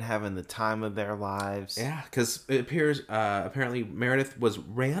away and having the time of their lives. Yeah, because it appears apparently Meredith was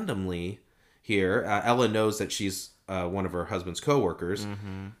randomly here. Ella knows that she's one of her husband's coworkers,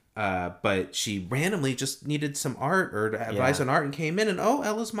 but she randomly just needed some art or advice on art and came in, and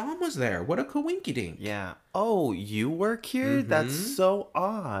Ella's mom was there. What a coinkydink. Yeah. Oh, you work here? Mm-hmm. That's so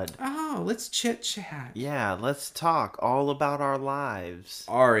odd. Oh, let's chit chat. Yeah, let's talk all about our lives.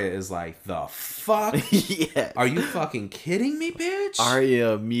 Arya is like, the fuck? Yes. Are you fucking kidding me, bitch?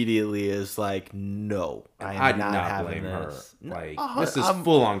 Arya immediately is like, no, I do not blame this. her. Like, this is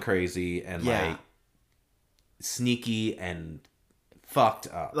full on crazy and like sneaky and fucked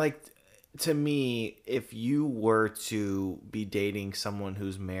up. Like, to me, if you were to be dating someone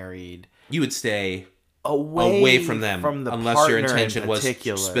who's married, you would stay away from them the unless your intention was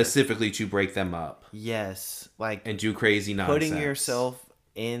specifically to break them up. Yes, like, and do crazy nonsense. Putting yourself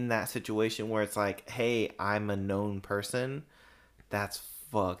in that situation where it's like, hey, I'm a known person, that's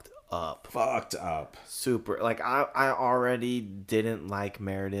fucked up. Fucked up. Super. Like, I already didn't like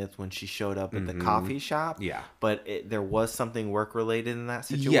Meredith when she showed up at the coffee shop. Yeah. But there was something work-related in that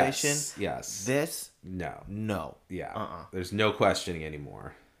situation. Yes. This? No. Yeah. Uh-uh. There's no questioning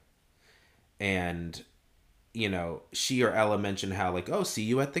anymore. And, you know, she or Ella mentioned how, like, oh, see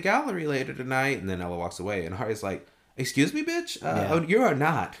you at the gallery later tonight. And then Ella walks away. And Harry's like, excuse me, bitch? Oh, you are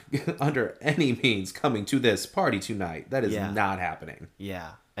not under any means coming to this party tonight. That is not happening.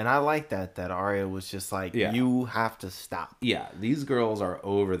 Yeah. And I like that Arya was just like, you have to stop. Yeah, these girls are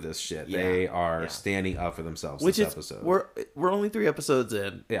over this shit. Yeah. They are standing up for themselves this episode. We're only 3 episodes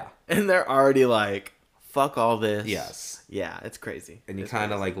in. Yeah. And they're already like, fuck all this. Yes. Yeah, it's crazy. And you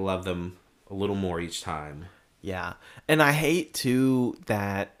kind of like love them a little more each time. Yeah. And I hate too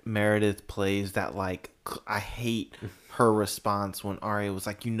that Meredith plays that, like, I hate her response when Arya was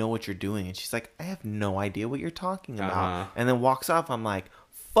like, you know what you're doing. And she's like, I have no idea what you're talking about. And then walks off. I'm like,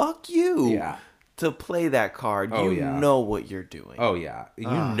 fuck you. Yeah. To play that card. You know what you're doing. Oh, yeah. You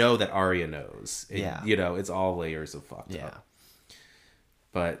know that Arya knows. And, you know, it's all layers of fucked up.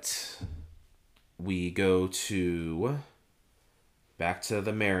 But we go back to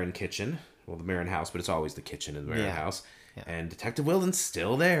the Marin kitchen. Well, the Marin house, but it's always the kitchen in the Marin house. Yeah. And Detective Wilden's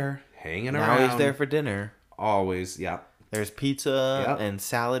still there, hanging around. Now he's there for dinner. Always, There's pizza and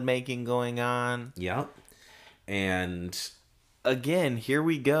salad making going on. And again, here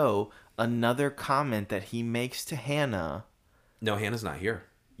we go. Another comment that he makes to Hannah. No, Hannah's not here.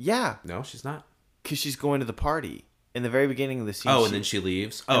 Yeah. No, she's not. Because she's going to the party. In the very beginning of the scene. Oh, and then she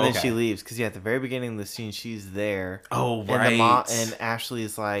leaves? Oh, and then she leaves. Because, at the very beginning of the scene, she's there. Oh, right. And Ashley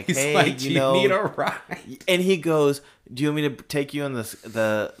is like, he's hey, like, you know. need a ride? And he goes, do you want me to take you in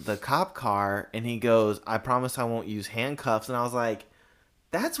the cop car? And he goes, I promise I won't use handcuffs. And I was like,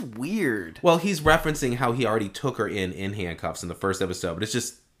 that's weird. Well, he's referencing how he already took her in handcuffs in the first episode. But it's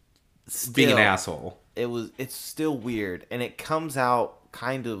just being an asshole. It's still weird. And it comes out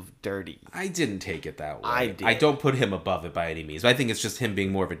kind of dirty. I didn't take it that way. I did. I don't put him above it by any means. But I think it's just him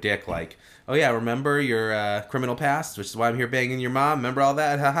being more of a dick. Like, oh yeah, remember your criminal past, which is why I'm here banging your mom. Remember all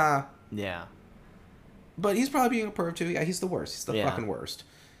that? Haha. Yeah. But he's probably being a perv too. Yeah, he's the worst. He's the fucking worst.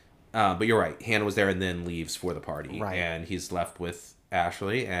 But you're right. Hannah was there and then leaves for the party. Right. And he's left with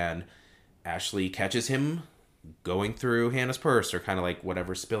Ashley. And Ashley catches him going through Hannah's purse or kind of like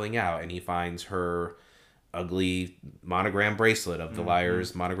whatever spilling out. And he finds her ugly monogram bracelet of the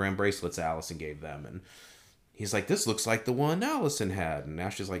liar's monogram bracelets Allison gave them, and he's like, this looks like the one Allison had. And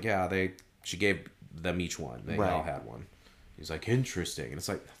Ashley's like, yeah, she gave them each one. They all had one. He's like, interesting. And it's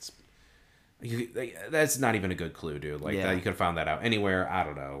like, that's not even a good clue, dude. Like that, you could have found that out anywhere. I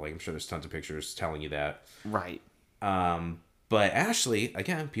don't know. Like, I'm sure there's tons of pictures telling you that. Right. But Ashley,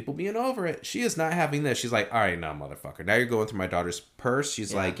 again, people being over it, she is not having this. She's like, all right, no, motherfucker. Now you're going through my daughter's purse.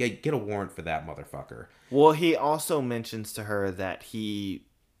 She's like, yeah, get a warrant for that, motherfucker. Well, he also mentions to her that he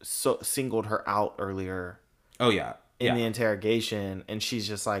singled her out earlier. Oh, yeah. In the interrogation. And she's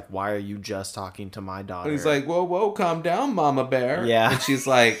just like, why are you just talking to my daughter? And he's like, whoa, calm down, Mama Bear. Yeah. And she's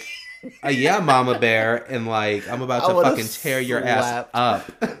like, yeah, Mama Bear. And like, I'm about to fucking tear your ass up.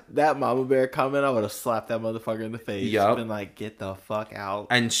 That Mama Bear comment, I would have slapped that motherfucker in the face. Yep. Been like, get the fuck out.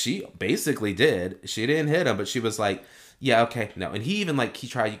 And she basically did. She didn't hit him, but she was like, yeah, okay, no. And he even like,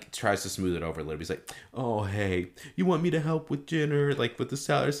 tries to smooth it over a little. He's like, oh, hey, you want me to help with dinner? Like with the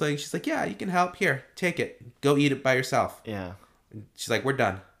salad or something? She's like, yeah, you can help. Here, take it. Go eat it by yourself. Yeah. And she's like, we're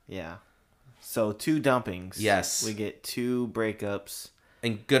done. Yeah. So 2 dumpings. Yes. We get 2 breakups.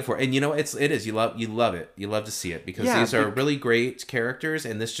 And good for it. And you know, it is. You love it. You love to see it because these are really great characters.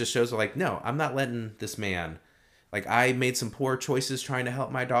 And this just shows like, no, I'm not letting this man. Like, I made some poor choices trying to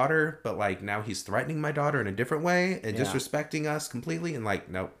help my daughter, but like now he's threatening my daughter in a different way and disrespecting us completely. And like,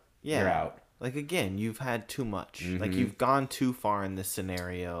 nope, you're out. Like, again, you've had too much. Like, you've gone too far in this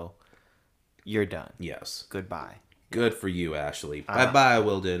scenario. You're done. Yes. Goodbye. Good for you, Ashley. Bye-bye,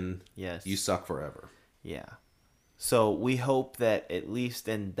 Wilden. Yes. You suck forever. Yeah. So we hope that at least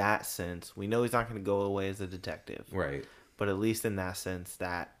in that sense, we know he's not going to go away as a detective. Right. But at least in that sense,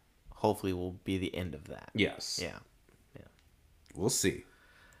 that hopefully will be the end of that. Yes. Yeah. We'll see.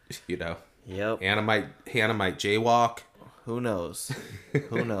 You know. Yep. Hannah might jaywalk. Who knows?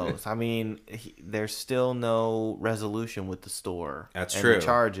 Who knows? I mean, there's still no resolution with the store. That's and true. The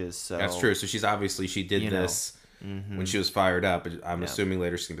charges. So that's true. So she did this when she was fired up. I'm assuming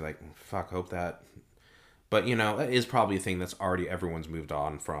later she's gonna be like, fuck, hope that. But you know, that is probably a thing that's already everyone's moved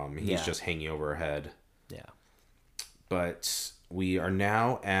on from. He's just hanging over her head. Yeah. But we are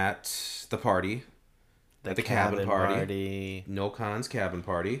now at the party. at the cabin party. Noel Khan's cabin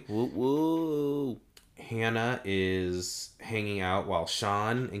party. Woo woo. Hannah is hanging out while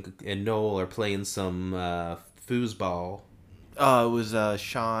Sean and Noel are playing some foosball. Oh, it was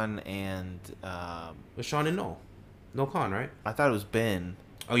Sean and... It was Sean and Noel. Noel Khan, right? I thought it was Ben.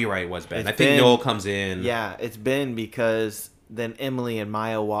 Oh, you're right. It was Ben. It's I think Ben. Noel comes in. Yeah, it's Ben because then Emily and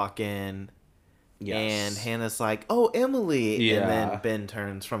Maya walk in. Yes. And Hannah's like, "Oh, Emily." Yeah. And then Ben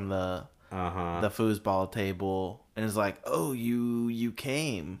turns from the foosball table and is like, "Oh, you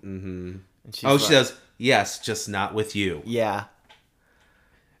came." Mm-hmm. And she says, "Yes, just not with you." Yeah.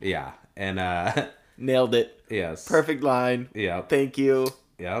 Yeah. And nailed it. Yes. Perfect line. Yep. Thank you.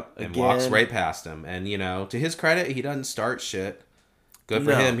 Yep. And walks right past him. And to his credit, he doesn't start shit. Good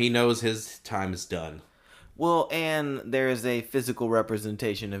for him. He knows his time is done. Well, and there is a physical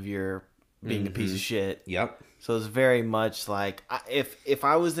representation of your being a piece of shit. Yep. So it's very much like if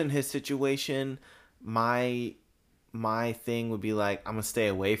I was in his situation, my thing would be like, I'm gonna stay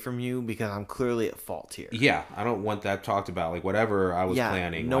away from you because I'm clearly at fault here. Yeah, I don't want that talked about. Like whatever I was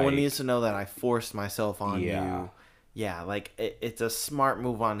planning. No one needs to know that I forced myself on you. Yeah, like it's a smart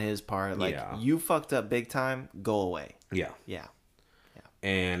move on his part. Like you fucked up big time. Go away. Yeah. Yeah.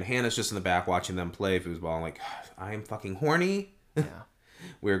 And Hannah's just in the back watching them play foosball. I'm like, I am fucking horny. Yeah.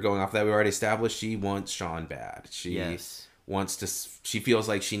 We were going off that. We already established she wants Sean bad. She wants to. She feels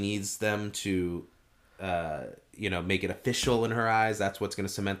like she needs them to, make it official in her eyes. That's what's going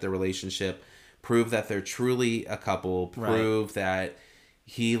to cement their relationship. Prove that they're truly a couple. Prove that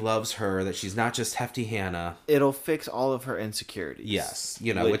he loves her. That she's not just hefty Hannah. It'll fix all of her insecurities. Yes,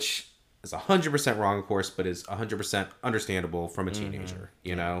 which is 100% wrong, of course, but is 100% understandable from a teenager.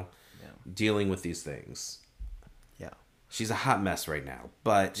 Dealing with these things. Yeah. She's a hot mess right now,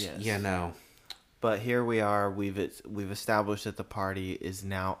 but But here we are. We've established that the party is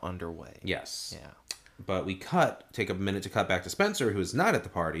now underway. Yes. Yeah. But we take a minute to cut back to Spencer, who is not at the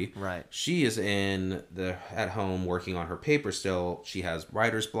party. Right. She is at home working on her paper still. She has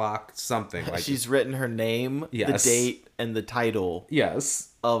writer's block, something like. She's written her name, the date, and the title. Yes.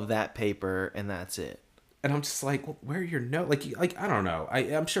 Of that paper, and that's it. And I'm just like, well, where are your notes? Like I don't know.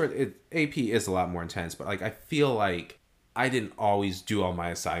 I'm sure AP is a lot more intense, but I feel like I didn't always do all my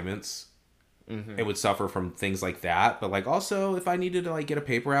assignments. Mm-hmm. It would suffer from things like that. But also, if I needed to get a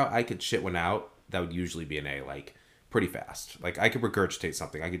paper out, I could shit one out. That would usually be an A, pretty fast. I could regurgitate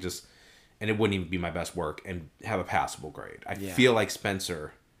something. I could just, and it wouldn't even be my best work, and have a passable grade. I feel like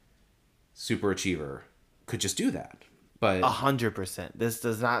Spencer, super achiever, could just do that. But 100%.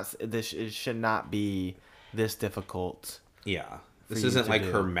 This should not be this difficult. Yeah. This isn't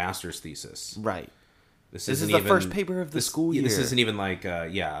her master's thesis. Right. This is the first paper of the school year. This isn't even a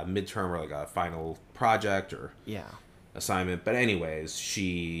midterm or a final project or assignment. But anyways,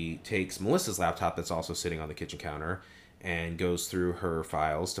 she takes Melissa's laptop that's also sitting on the kitchen counter and goes through her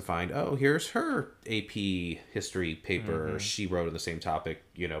files to find, here's her AP history paper she wrote on the same topic,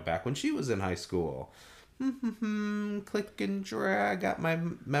 back when she was in high school. Click and drag. Got my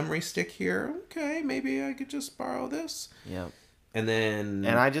memory stick here. Okay, maybe I could just borrow this. Yep. And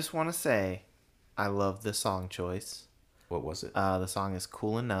I just want to say, I love the song choice. What was it? The song is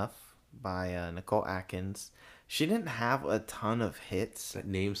 "Cool Enough" by Nicole Atkins. She didn't have a ton of hits. That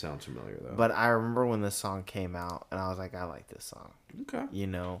name sounds familiar though. But I remember when this song came out, and I was like, I like this song. Okay.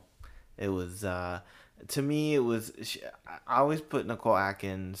 It was. To me, it was. I always put Nicole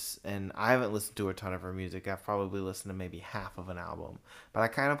Atkins, and I haven't listened to a ton of her music. I've probably listened to maybe half of an album, but I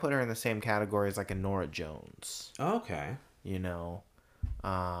kind of put her in the same category as a Norah Jones. Okay. Interesting.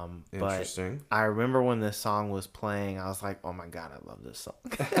 But I remember when this song was playing, I was like, "Oh my god, I love this song!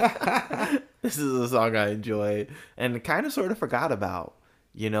 This is a song I enjoy," and kind of sort of forgot about.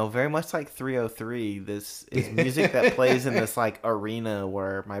 Very much like 303. This is music that plays in this arena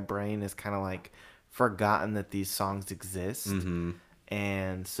where my brain is kind of forgotten that these songs exist. Mm-hmm.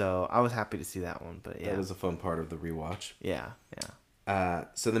 And so I was happy to see that one. But yeah, that was a fun part of the rewatch. Yeah.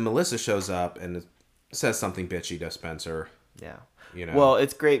 So then Melissa shows up and says something bitchy to Spencer. Yeah. Well,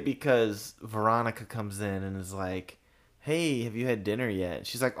 it's great because Veronica comes in and is like, "Hey, have you had dinner yet?" And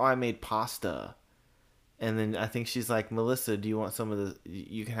she's like, "Oh, I made pasta." And then I think she's like, "Melissa, do you want some of the?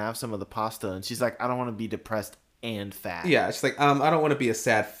 You can have some of the pasta." And she's like, "I don't want to be depressed and fat." Yeah, she's like, I don't want to be a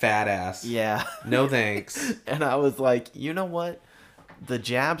sad fat ass. Yeah. No thanks. And I was like, you know what? The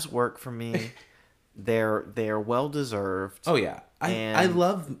jabs work for me. They're well deserved. Oh yeah. I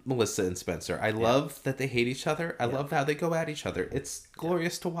love Melissa and Spencer. I love that they hate each other. I love how they go at each other. It's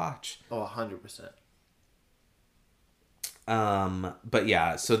glorious to watch. Oh, 100%. But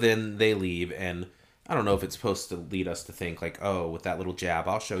yeah, so then they leave and I don't know if it's supposed to lead us to think like, oh, with that little jab,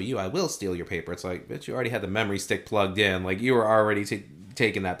 I'll show you, I will steal your paper. It's like, bitch, you already had the memory stick plugged in. Like, you were already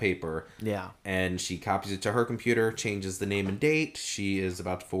taking that paper. Yeah. And she copies it to her computer, changes the name and date. She is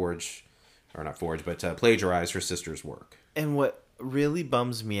about to plagiarize her sister's work. And what really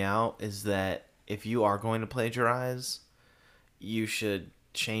bums me out is that if you are going to plagiarize, you should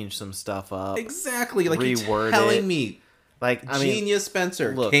change some stuff up. Exactly. Like, reword you're telling it. me. Like, I mean, Genius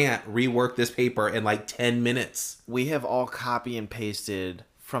Spencer can't rework this paper in like 10 minutes. We have all copy and pasted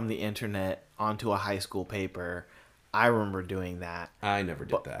from the internet onto a high school paper. I remember doing that. I never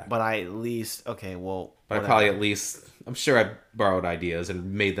did that. But I at least, okay, well. But I probably at least, I'm sure I borrowed ideas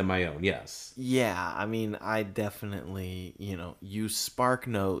and made them my own, yes. Yeah, I mean, I definitely, use Spark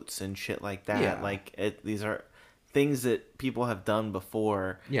Notes and shit like that. Yeah. Like, these are things that people have done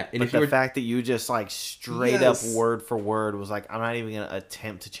before. Yeah. And but the fact that you just, like, straight up word for word was like, I'm not even going to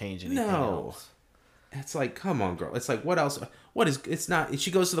attempt to change anything else. It's like, come on, girl. It's like, what else? It's not,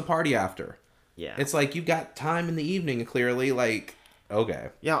 she goes to the party after. Yeah. It's like, you've got time in the evening, clearly, like, okay.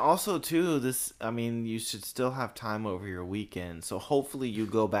 Yeah, also, too, you should still have time over your weekend. So hopefully you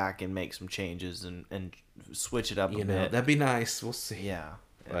go back and make some changes and switch it up a bit. That'd be nice. We'll see. Yeah.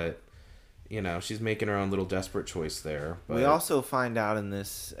 But, she's making her own little desperate choice there. But... We also find out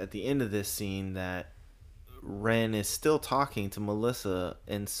at the end of this scene, that Ren is still talking to Melissa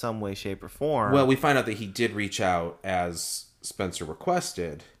in some way, shape, or form. Well, we find out that he did reach out as Spencer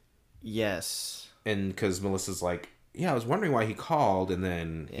requested. Yes. And because Melissa's like, yeah, I was wondering why he called, and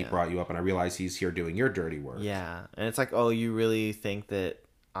then he brought you up, and I realized he's here doing your dirty work. Yeah. And it's like, oh, you really think that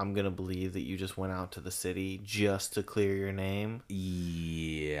I'm going to believe that you just went out to the city just to clear your name?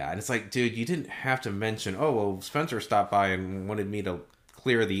 Yeah. And it's like, dude, you didn't have to mention, oh, well, Spencer stopped by and wanted me to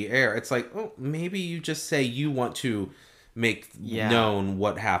clear the air. It's like, oh, maybe you just say you want to make known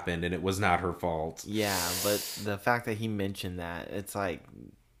what happened and it was not her fault. Yeah, but the fact that he mentioned that, it's like,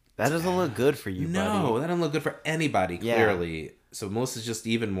 that doesn't look good for you, buddy. No, that doesn't look good for anybody, clearly. Yeah. So Melissa's just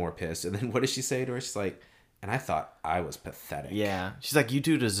even more pissed. And then what does she say to her? She's like, and I thought I was pathetic. Yeah. She's like, you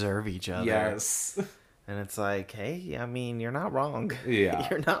two deserve each other. Yes. And it's like, hey, I mean, you're not wrong. Yeah.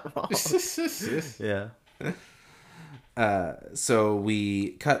 You're not wrong. Yeah. So we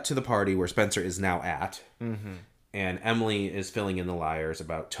cut to the party where Spencer is now at. Mm-hmm. And Emily is filling in the liars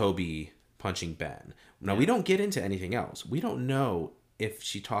about Toby punching Ben. Now, we don't get into anything else. We don't know if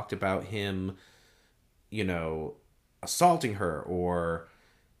she talked about him, assaulting her or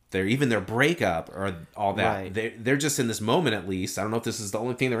their breakup or all that. Right. They're just in this moment, at least. I don't know if this is the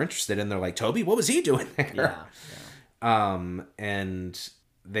only thing they're interested in. They're like, Toby, what was he doing there? Yeah. And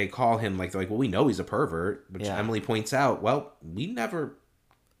they call him they're like, well, we know he's a pervert, which Emily points out, well, we never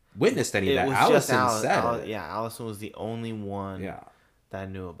witnessed any of that. Allison said it. Yeah, Allison was the only one that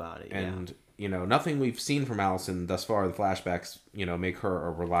knew about it. And, nothing we've seen from Allison thus far, the flashbacks, make her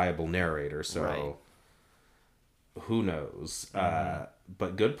a reliable narrator. So who knows? Mm-hmm.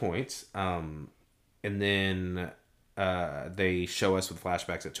 But good point. And then they show us with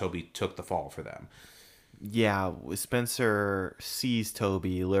flashbacks that Toby took the fall for them. Yeah, Spencer sees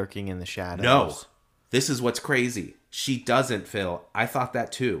Toby lurking in the shadows. No, this is what's crazy. She doesn't, Phil. I thought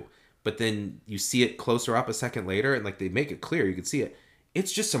that too. But then you see it closer up a second later, and they make it clear. You can see it.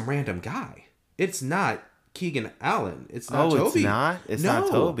 It's just some random guy. It's not Keegan Allen. It's not Toby. It's not? It's not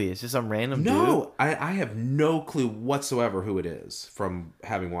Toby. It's just some random dude? No, I have no clue whatsoever who it is from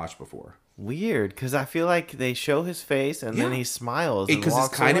having watched before. Weird, because I feel like they show his face and then he smiles and walks away. Because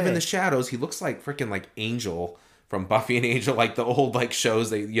it's kind of in the shadows. He looks like freaking Angel from Buffy and Angel, the old shows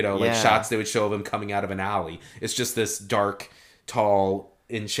they shots they would show of him coming out of an alley. It's just this dark, tall,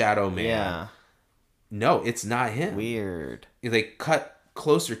 in shadow man. Yeah. No, it's not him. Weird. They cut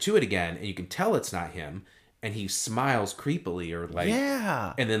closer to it again, and you can tell it's not him. And he smiles creepily, or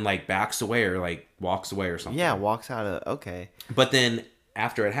and then backs away, or walks away, or something. Yeah, walks out of okay. But then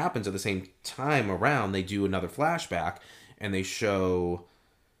after it happens, at the same time around, they do another flashback, and they show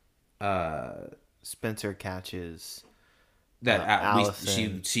Spencer catches that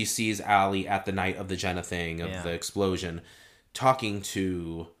she sees Allie at the night of the Jenna thing of the explosion, talking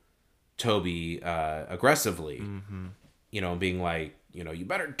to Toby aggressively, being like, you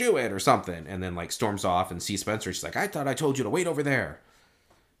better do it or something, and then storms off and sees Spencer. She's like, I thought I told you to wait over there.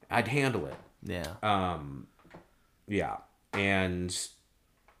 I'd handle it. Yeah. Yeah. And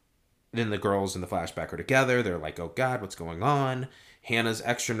then the girls in the flashback are together. They're like, oh God, what's going on? Hannah's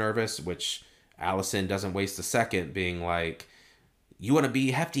extra nervous, which Allison doesn't waste a second being like, you want to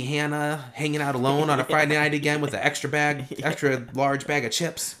be hefty Hannah hanging out alone on a Friday night again with an extra large bag of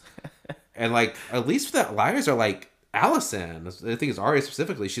chips? And at least the liars are Allison, I think it's Aria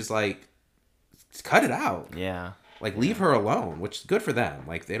specifically, she's like, cut it out. Yeah. Like, leave her alone, which is good for them.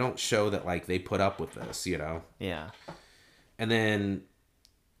 Like, they don't show that, like, they put up with this, you know? Yeah. And then,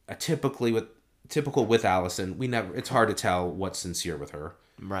 typical with Allison, it's hard to tell what's sincere with her.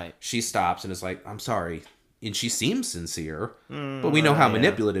 Right. She stops and is like, I'm sorry. And she seems sincere, but we know how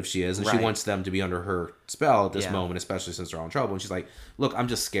manipulative she is, and she wants them to be under her spell at this moment, especially since they're all in trouble. And she's like, look, I'm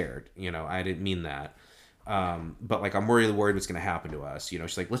just scared. You know, I didn't mean that. But, like, I'm worried what's going to happen to us. You know,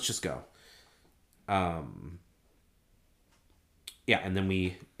 she's like, let's just go. Yeah, and then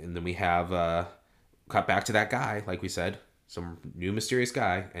we have cut back to that guy, like we said, some new mysterious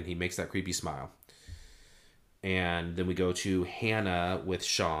guy, and he makes that creepy smile. And then we go to Hannah with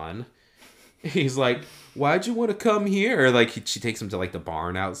Sean. He's like, why'd you want to come here? Like, she takes him to, like, the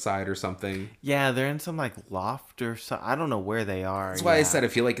barn outside or something. Yeah, they're in some, like, loft or something. I don't know where they are. That's why I said I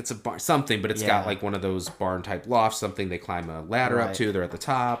feel like it's a barn, something, but it's got, like, one of those barn-type lofts, something they climb a ladder up to. They're at the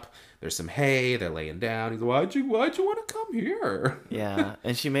top. There's some hay. They're laying down. He's like, why'd you want to come here? Yeah,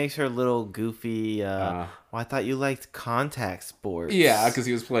 and she makes her little goofy, well, I thought you liked contact sports. Yeah, because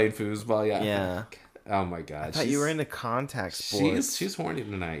he was playing foosball. Yeah. Yeah. Oh my god! I thought you were into contact sports. She's horny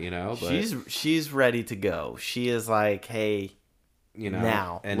tonight, you know. But, she's ready to go. She is like, hey, you know,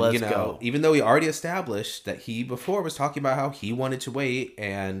 now and let's you know, go. Even though he already established that he before was talking about how he wanted to wait,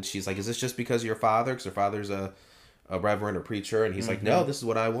 and she's like, "Is this just because of your father? Because her father's a reverend or preacher?" And he's like, "No, this is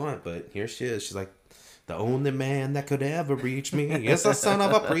what I want." But here she is. She's like, the only man that could ever reach me is the son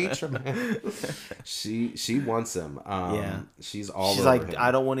of a preacher man. She wants him. She's over like, him.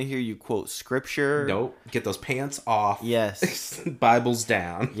 I don't want to hear you quote scripture. Nope. Get those pants off. Yes. Bibles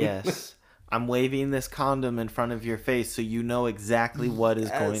down. Yes. I'm waving this condom in front of your face so you know exactly what is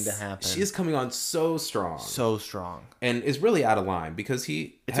going to happen. She is coming on so strong. So strong. And is really out of line because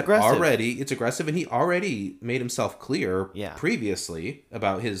it's aggressive, and he already made himself clear previously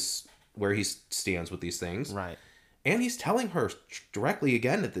about where he stands with these things. Right. And he's telling her directly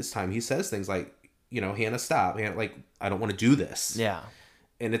again at this time. He says things like, you know, Hannah, stop. Hannah, like, I don't want to do this. Yeah.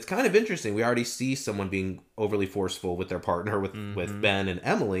 And it's kind of interesting. We already see someone being overly forceful with their partner, with Ben and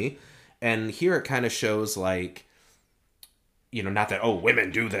Emily. And here it kind of shows, like, you know, not that, oh,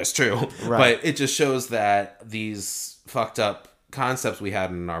 women do this too. Right. But it just shows that these fucked up concepts we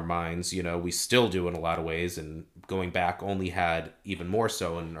had in our minds, you know, we still do in a lot of ways, and going back only had even more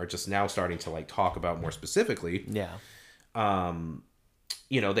so, and are just now starting to, like, talk about more specifically. Yeah.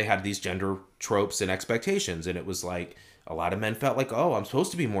 You know, they had these gender tropes and expectations, and it was like a lot of men felt like, oh, I'm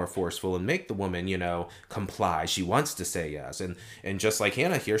supposed to be more forceful and make the woman, you know, comply. She wants to say yes. And just like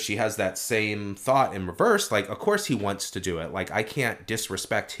Hannah here, she has that same thought in reverse. Like, of course he wants to do it. Like, I can't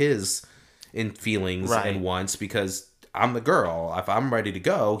disrespect his feelings and wants because I'm the girl. If I'm ready to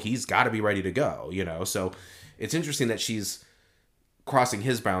go, he's got to be ready to go, you know? So it's interesting that she's crossing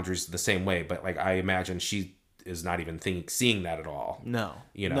his boundaries the same way, but, like, I imagine she is not even seeing that at all. No.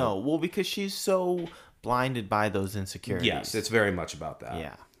 You know? No. Well, because she's so blinded by those insecurities. Yes, it's very much about that.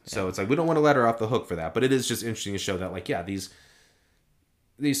 Yeah. So it's like, we don't want to let her off the hook for that, but it is just interesting to show that, like, yeah, these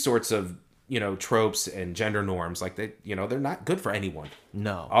sorts of, you know, tropes and gender norms, like, they, you know, they're not good for anyone.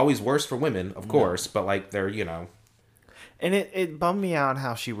 No. Always worse for women, of course, but, like, they're, you know. And it bummed me out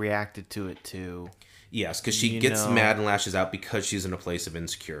how she reacted to it too. Yes, because she gets mad and lashes out because she's in a place of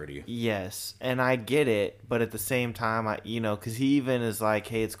insecurity. Yes, and I get it, but at the same time, because he even is like,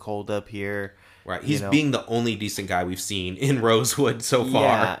 hey, it's cold up here. Right, he's being the only decent guy we've seen in Rosewood so far.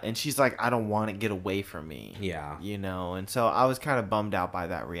 Yeah, and she's like, I don't want to get away from me. Yeah. You know, and so I was kind of bummed out by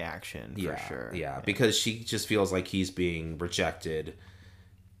that reaction, for sure. Yeah, because she just feels like he's being rejected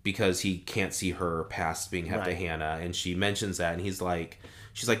because he can't see her past being Hefty Hannah, and she mentions that, and she's like,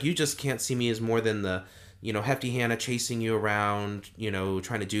 you just can't see me as more than the, you know, Hefty Hannah chasing you around, you know,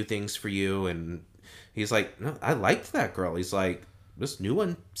 trying to do things for you, and he's like, no, I liked that girl. He's like, this new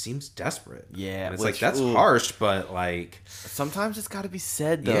one seems desperate. Yeah. And it's like, that's harsh, but, like, sometimes it's got to be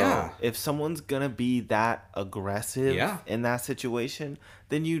said, though. Yeah. If someone's going to be that aggressive in that situation,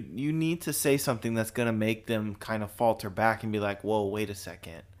 then you need to say something that's going to make them kind of falter back and be like, whoa, wait a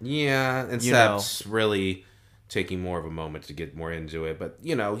second. Yeah, and Seb's really taking more of a moment to get more into it. But,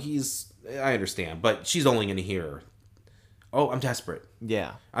 you know, I understand. But she's only going to hear, oh, I'm desperate.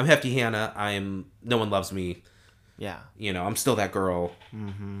 Yeah. I'm Hefty Hannah. No one loves me. Yeah. You know, I'm still that girl,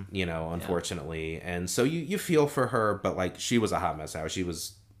 you know, unfortunately. Yeah. And so you feel for her, but, like, she was a hot mess out. She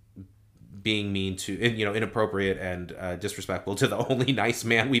was being mean to, you know, inappropriate and disrespectful to the only nice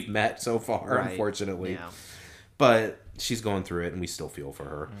man we've met so far, unfortunately. Yeah. But she's going through it, and we still feel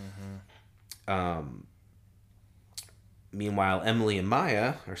for her. Meanwhile, Emily and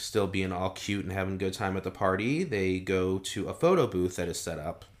Maya are still being all cute and having a good time at the party. They go to a photo booth that is set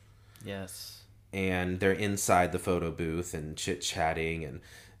up. Yes. and they're inside the photo booth and chit-chatting, and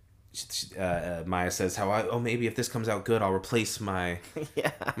Maya says how maybe if this comes out good, I'll replace my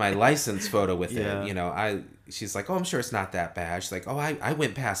Yeah. my license photo with Yeah. it. You know, she's like, oh, I'm sure it's not that bad. She's like, oh, I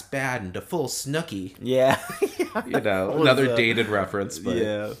went past bad into full Snooki. Yeah. You know, Was, another dated reference, but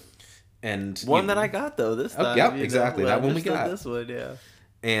yeah. and One that I got though this time. yep, exactly. That one we got. This one, yeah.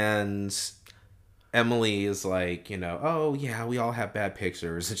 And Emily is like, you know, oh yeah, we all have bad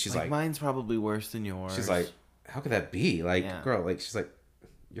pictures, and she's like mine's probably worse than yours. she's like, how could that be? Like, Yeah. girl, like she's like,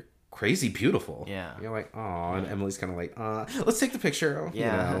 you're crazy beautiful. Yeah. You're like, oh, and Emily's kind of like, let's take the picture.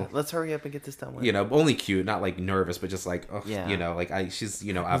 yeah, You know? let's hurry up and get this done with. You know, only cute, not like nervous, but just like, oh, Yeah. you know, like she's,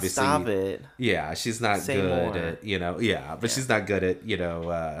 you know, obviously, Stop it. yeah, she's not Say good more. at, you know, yeah, but she's not good at, you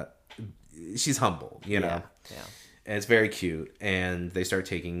know, she's humble, you know. Yeah. And it's very cute, and they start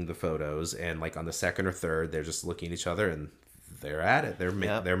taking the photos, and like on the second or third, they're just looking at each other, and they're at it. They're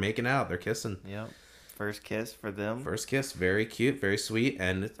they're making out. They're kissing. Yep. First kiss for them. First kiss, very cute, very sweet,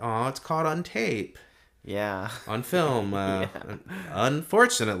 and it's caught on tape, Yeah. on film.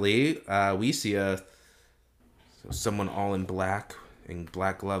 Unfortunately, we see someone all in black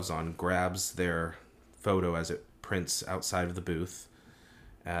gloves on grabs their photo as it prints outside of the booth.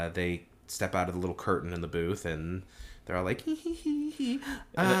 They step out of the little curtain in the booth, and they're all like, where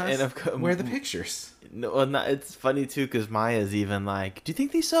are the pictures? No, well, it's funny too because Maya's even like, "Do you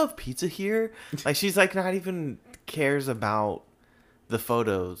think they still have pizza here?" Like she's like not even cares about the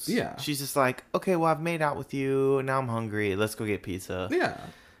photos. Yeah. She's just like, "Okay, well I've made out with you, and now I'm hungry. Let's go get pizza." Yeah.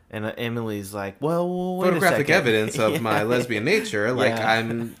 And Emily's like, "Well, wait Photographic a second. evidence of my lesbian nature. Like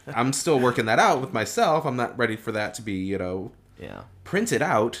Yeah. I'm still working that out with myself. I'm not ready for that to be, you know, Yeah. printed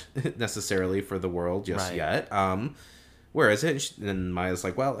out necessarily for the world just Right. yet. Where is it? And Maya's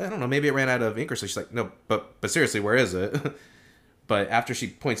like, well, I don't know, maybe it ran out of ink or so. She's like, no, but seriously, where is it? But after she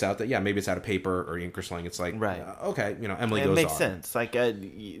points out that, yeah, maybe it's out of paper or ink or something, it's like, Right. Okay, you know, Emily It goes makes on. sense. Like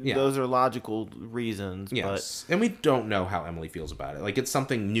those are logical reasons. Yes, and we don't know how Emily feels about it. Like it's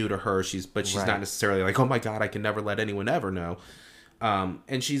something new to her. She's Right. not necessarily like, oh my god, I can never let anyone ever know.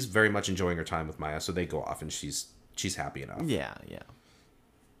 And she's very much enjoying her time with Maya. So they go off, and she's happy enough. But yeah.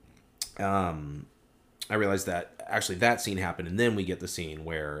 I realized that actually that scene happened, and then we get the scene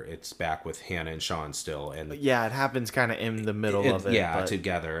where it's back with Hannah and Sean still, and Yeah, it happens kind of in the middle of it. yeah, but...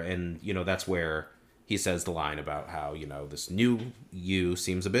 together, and you know that's where he says the line about how, you know, this new you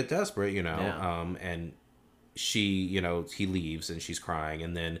seems a bit desperate, you know, Yeah. and she, you know, he leaves and she's crying,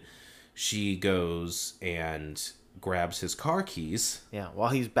 and then she goes and grabs his car keys. Yeah, while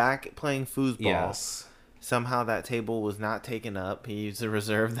he's back playing foosball, Yes. somehow that table was not taken up. He used to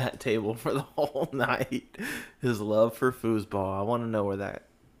reserve that table for the whole night. His love for foosball. I want to know where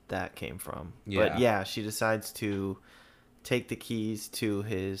that came from. Yeah. But yeah, she decides to take the keys to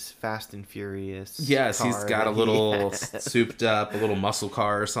his Fast and Furious. Yes, he's car got a that he little has. souped up, a little muscle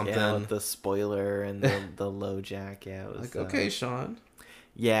car or something. Yeah, with the spoiler and the low jack. Yeah, it was like, okay, Sean.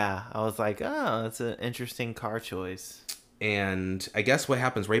 Yeah, I was like, oh, that's an interesting car choice. And I guess what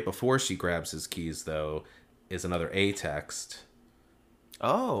happens right before she grabs his keys, though, is another A text.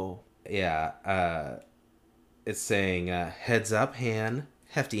 Oh. Yeah, it's saying, heads up, Han.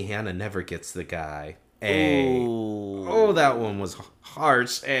 Hefty Hannah never gets the guy. A. Ooh. Oh, that one was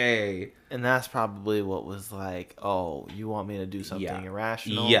harsh. A. And that's probably what was like, oh, you want me to do something Yeah.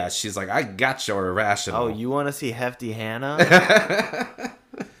 irrational? Yeah, she's like, I got your irrational. Oh, you want to see Hefty Hannah?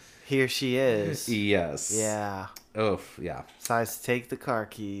 Here she is. Yes. Yeah. Oof, yeah. Decides to take the car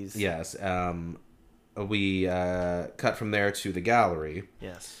keys. Yes. We cut from there to the gallery,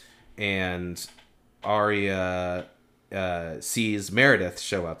 Yes. and Arya sees Meredith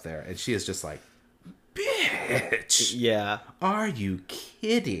show up there, and she is just like, bitch, Yeah. are you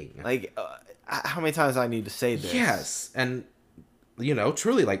kidding? Like, how many times do I need to say this? Yes. And, you know,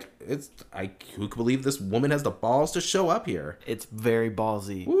 truly, like, who could believe this woman has the balls to show up here? It's very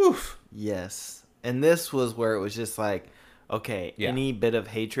ballsy. Woof. Yes. And this was where it was just like, okay, Yeah. any bit of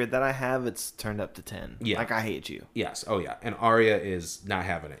hatred that I have, it's turned up to 10. Yeah. Like, I hate you. Yes. Oh, yeah. And Arya is not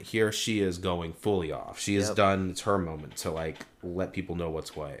having it. Here she is going fully off. She is Yep. done. It's her moment to, like, let people know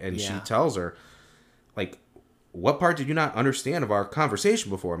what's what. And she Yeah. tells her, like, what part did you not understand of our conversation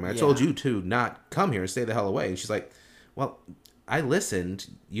before? I mean, I told Yeah. you to not come here and stay the hell away. And she's like, well, I listened.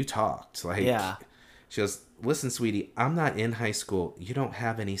 You talked. Like, Yeah. She goes, listen, sweetie, I'm not in high school. You don't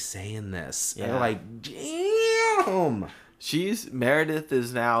have any say in this. And Yeah. I'm like, damn. Meredith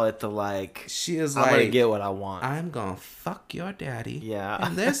is now at the She is I'm like, gonna get what I want. I'm gonna fuck your daddy. Yeah.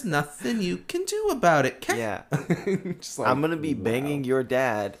 And there's nothing you can do about it. Yeah. Just like, I'm gonna be wow. banging your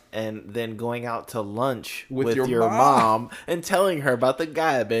dad and then going out to lunch With with your your mom. mom and telling her about the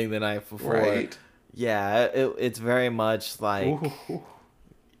guy I banged the night before. Right. Yeah, it's very much like Ooh.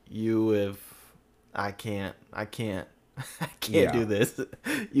 I can't Yeah. do this.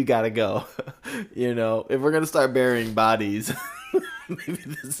 You gotta go. If we're gonna start burying bodies, maybe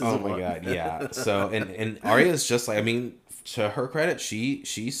this is Oh my one. god, yeah. So and Arya's just like, I mean, to her credit, she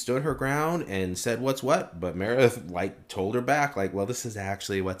stood her ground and said what's what, but Meredith like told her back, like, well, this is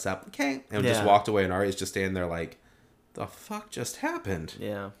actually what's up, okay, and just Yeah. walked away, and Arya's just standing there like, the fuck just happened?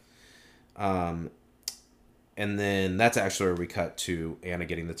 Yeah. And then that's actually where we cut to Anna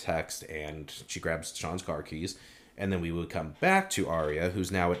getting the text, and she grabs Sean's car keys. And then we would come back to Arya,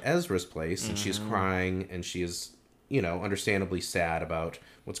 who's now at Ezra's place, and she's crying, and she is, understandably sad about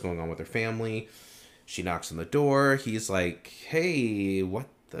what's going on with her family. She knocks on the door. He's like, hey, what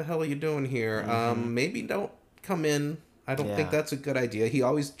the hell are you doing here? Maybe don't come in. I don't think Yeah. that's a good idea. He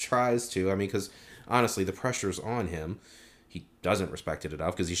always tries to. I mean, because honestly, the pressure's on him. He doesn't respect it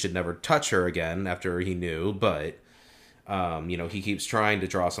enough because he should never touch her again after he knew, but... he keeps trying to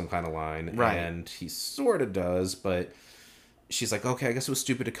draw some kind of line, Right. and he sort of does, but she's like, okay, I guess it was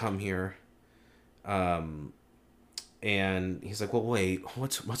stupid to come here. And he's like, well, wait,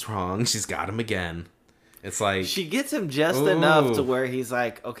 what's wrong? She's got him again. It's like, She gets him just enough to where he's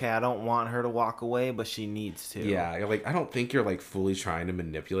like, okay, I don't want her to walk away, but she needs to. yeah, you're like, I don't think you're like fully trying to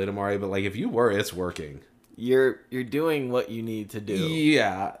manipulate him, Ari, but like if you were, it's working. You're doing what you need to do.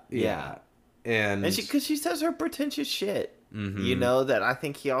 Yeah. Yeah. And Because she says her pretentious shit, that I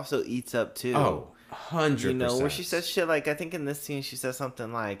think he also eats up too. oh, 100%. Where she says shit like, I think in this scene she says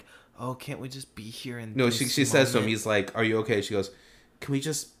something like, oh, can't we just be here and No, she says to him, he's like, are you okay? She goes, can we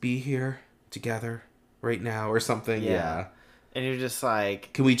just be here together right now or something? Yeah. And you're just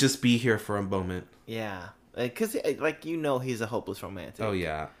like, Can we just be here for a moment? yeah. Because, he's a hopeless romantic. Oh,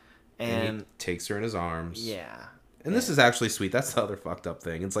 yeah. And, he takes her in his arms. yeah. And this is actually sweet. That's the other fucked up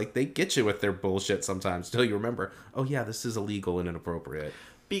thing. It's like they get you with their bullshit sometimes till you remember, oh, yeah, this is illegal and inappropriate.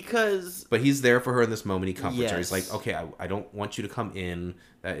 Because... But he's there for her in this moment. He comforts her. He's Yes. like, okay, I don't want you to come in.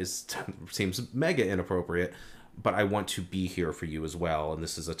 That seems mega inappropriate. But I want to be here for you as well. And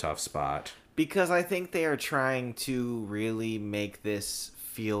this is a tough spot. Because I think they are trying to really make this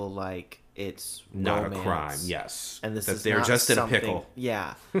feel like it's Not romance. a crime, yes. And this that is they're not just in a something- pickle.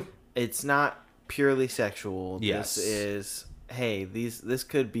 Yeah. It's not purely sexual. Yes. This is, hey, this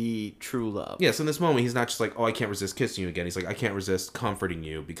could be true love. Yes, in this moment, he's not just like, oh, I can't resist kissing you again. He's like, I can't resist comforting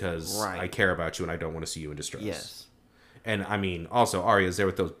you because Right. I care about you and I don't want to see you in distress. Yes. And I mean, also, Arya's there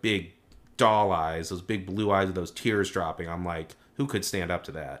with those big doll eyes, those big blue eyes with those tears dropping. I'm like, who could stand up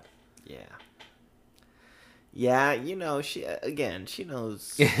to that? Yeah. Yeah, she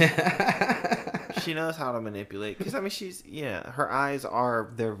knows. She knows how to manipulate. Because, I mean, her eyes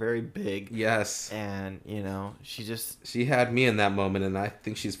they're very big. Yes. And, she just, She had me in that moment, and I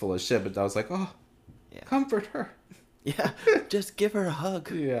think she's full of shit, but I was like, oh, Yeah. comfort her. yeah, just give her a hug.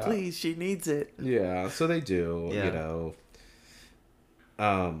 Yeah. Please, she needs it. Yeah, so they do, Yeah.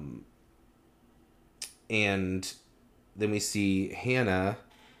 And then we see Hannah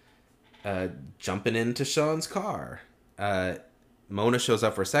jumping into Sean's car. Mona shows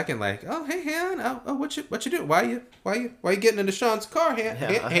up for a second, like, "Oh, hey, Hannah, oh, what you doing? Why you getting into Sean's car,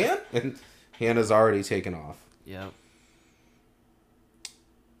 Han?" And Hannah's already taken off. Yep.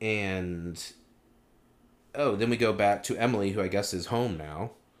 And then we go back to Emily, who I guess is home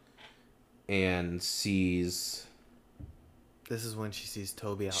now, and sees. This is when she sees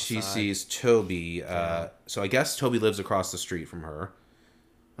Toby outside. She sees Toby. So I guess Toby lives across the street from her.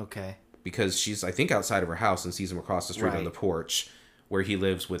 Okay. Because she's, I think, outside of her house and sees him across the street on Right. the porch where he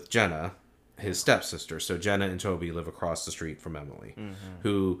lives with Jenna, his stepsister. So Jenna and Toby live across the street from Emily,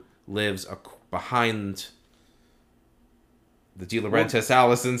 who lives behind the De Laurentiis,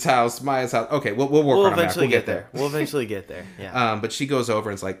 Allison's house, Maya's house. Okay, we'll work We'll on it. eventually get there. We'll eventually get there. Yeah. But she goes over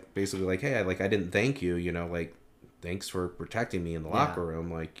and is like, basically like, hey, I didn't thank you, like, thanks for protecting me in the locker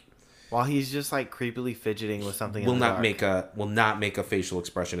room. Like, While he's just like creepily fidgeting with something. will in the not dark. make a facial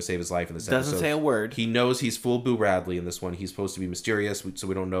expression to save his life in this Doesn't episode. say a word. He knows he's full Boo Radley in this one. He's supposed to be mysterious, so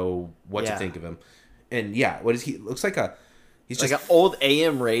we don't know what to Yeah. think of him. And what is he? Looks like he's Like just an old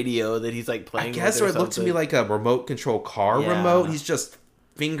AM radio that he's like I playing. guess, with or it looked to me like a remote control car Yeah. remote. He's just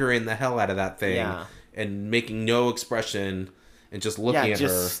fingering the hell out of that thing Yeah. and making no expression and just looking at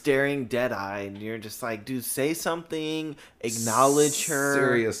just her. staring dead eyed. And you're just like, dude, say something, acknowledge her.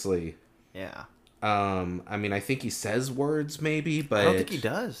 Seriously. Yeah. I mean, I think he says words maybe, but I don't think he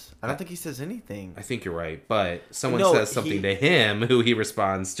does. I don't think he says anything. I think you're right. But someone No, says something to him who he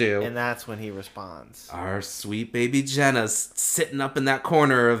responds to. And that's when he responds. Our sweet baby Jenna's sitting up in that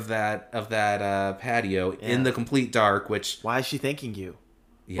corner of that patio in the complete dark, which... Why is she thanking you?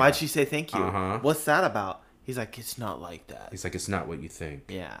 Yeah. Why'd she say thank you? Uh-huh. What's that about? He's like, it's not like that. He's like, it's not what you think.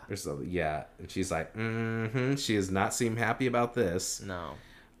 Yeah. Yeah. And she's like, She does not seem happy about this. No.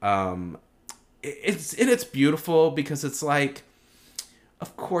 It's beautiful because it's like,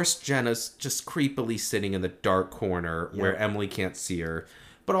 of course Jenna's just creepily sitting in the dark corner where Emily can't see her.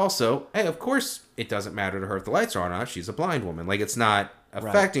 But also, hey, of course it doesn't matter to her if the lights are on or not. She's a blind woman. Like, it's not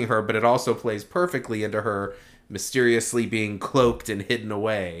affecting her, but it also plays perfectly into her mysteriously being cloaked and hidden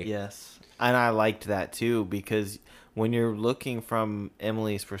away. Yes. And I liked that too, because when you're looking from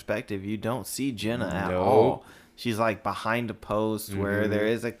Emily's perspective, you don't see Jenna at all. She's like behind a post where there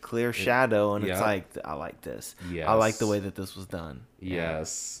is a clear shadow, and it's like, I like this. Yes. I like the way that this was done.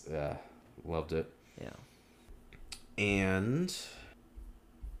 Yes. Yeah. Loved it. Yeah. And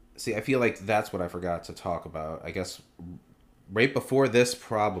see, I feel like that's what I forgot to talk about. I guess right before this,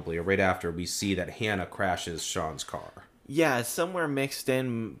 probably, or right after, we see that Hannah crashes Sean's car. Yeah, it's somewhere mixed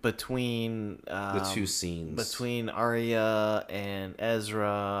in between The two scenes. between Arya and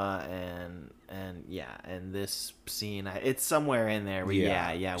Ezra and this scene. It's somewhere in there.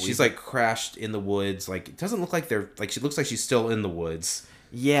 But She's like crashed in the woods. Like, it doesn't look like she looks like she's still in the woods.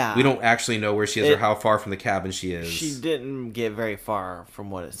 Yeah. We don't actually know where she is or how far from the cabin she is. She didn't get very far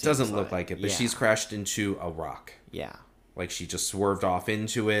from what it seems. It doesn't look like it, but she's crashed into a rock. Yeah. Like, she just swerved off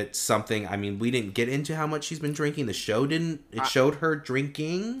into it. Something. I mean, we didn't get into how much she's been drinking. The show didn't. It showed her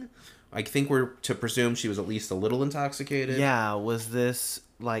drinking. I think we're to presume she was at least a little intoxicated. Yeah. Was this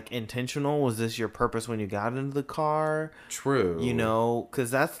like intentional? Was this your purpose when you got into the car? True. You know,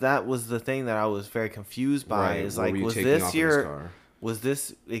 because that was the thing that I was very confused by. Right. Is like, was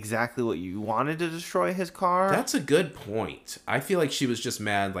this exactly what you wanted to destroy his car? That's a good point. I feel like she was just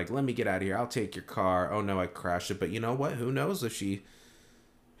mad, like, let me get out of here. I'll take your car. Oh, no, I crashed it. But you know what? Who knows if she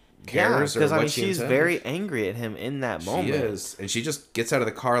cares or what she she's intended. very angry at him in that moment. She is. And she just gets out of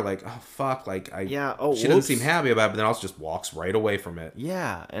the car like, oh, fuck. Like, she whoops. doesn't seem happy about it, but then also just walks right away from it.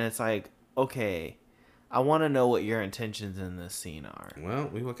 Yeah, and it's like, okay, I want to know what your intentions in this scene are.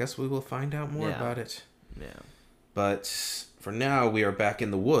 Well, I guess we will find out more about it. Yeah. But for now, we are back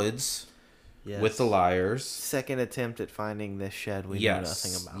in the woods with the liars. Second attempt at finding this shed we know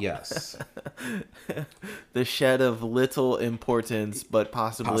nothing about. Yes. The shed of little importance, but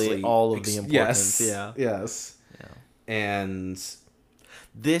possibly all of the importance. Yes. Yes. Yeah. And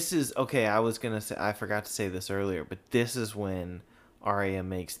this is okay. I forgot to say this earlier, but this is when Arya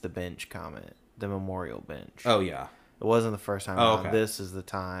makes the bench comment, the memorial bench. Oh yeah. It wasn't the first time. Oh, okay. This is the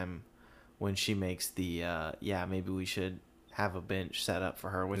time when she makes the maybe we should have a bench set up for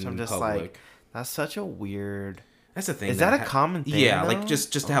her, which I'm just public. like, that's such a weird. That's the thing. Is that a common thing? Yeah, though? like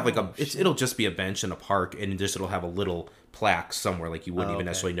just to have like it'll just be a bench in a park, and just it'll have a little plaque somewhere, like you wouldn't even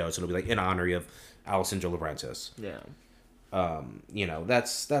necessarily know. So it'll be like in honor of Alicent de Laurentiis. Yeah. You know, that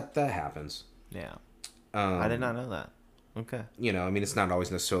happens. Yeah. I did not know that. Okay. You know, I mean, it's not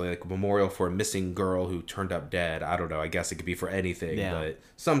always necessarily like a memorial for a missing girl who turned up dead. I don't know. I guess it could be for anything, but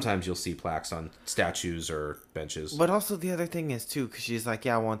sometimes you'll see plaques on statues or benches. But also the other thing is too, because she's like,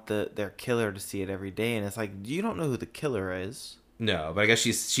 yeah, I want their killer to see it every day, and it's like, you don't know who the killer is. No, but I guess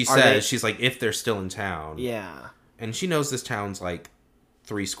she says she's like, if they're still in town. Yeah. And she knows this town's like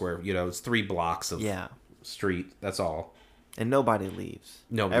 3 square. You know, it's 3 blocks of street. That's all. And nobody leaves.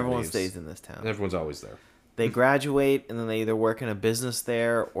 Everyone leaves. stays in this town. And everyone's always there. They graduate, and then they either work in a business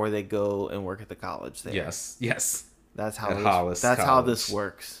there, or they go and work at the college there. Yes. That's how how this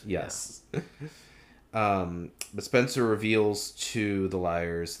works. Yes. Yeah. But Spencer reveals to the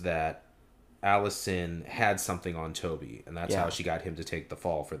liars that Allison had something on Toby, and that's how she got him to take the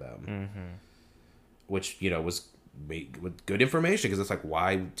fall for them. Mm-hmm. Which, you know, was with good information, because it's like,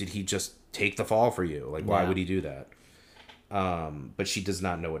 why did he just take the fall for you? Like, why would he do that? But she does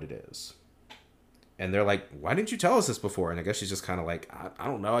not know what it is. And they're like, why didn't you tell us this before? And I guess she's just kind of like, I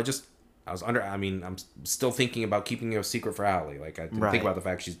don't know. I'm still thinking about keeping it a secret for Allie. Like, I didn't think about the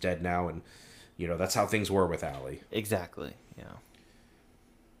fact she's dead now. And, you know, that's how things were with Allie. Exactly. Yeah.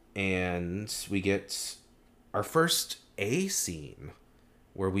 And we get our first A scene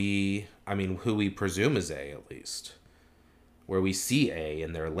where who we presume is A at least, where we see A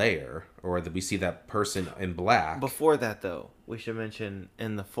in their lair, or that we see that person in black. Before that, though, we should mention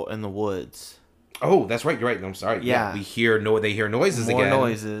in the woods. Oh, that's right. You're right. No, I'm sorry. Yeah. We hear they hear noises More again.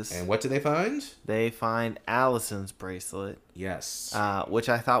 noises. And what do they find? They find Allison's bracelet. Yes. Which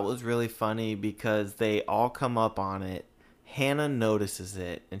I thought was really funny because they all come up on it. Hannah notices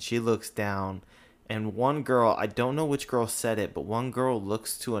it and she looks down. And one girl, I don't know which girl said it, but one girl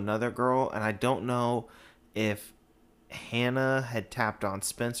looks to another girl. And I don't know if Hannah had tapped on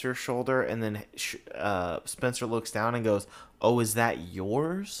Spencer's shoulder. And then Spencer looks down and goes, "Oh, is that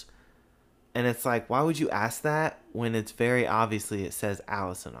yours?" And it's like, why would you ask that when it's very obviously it says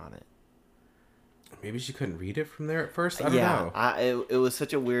Allison on it? Maybe she couldn't read it from there at first. I don't know. It was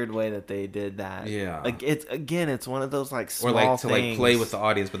such a weird way that they did that. Yeah. Like it's one of those like small or like to things. like play with the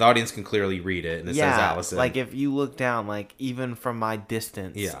audience, but the audience can clearly read it and it says Allison. Like if you look down, like even from my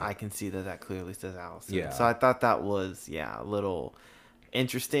distance, Yeah. I can see that clearly says Allison. Yeah. So I thought that was a little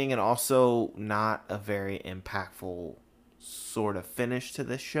interesting and also not a very impactful sort of finish to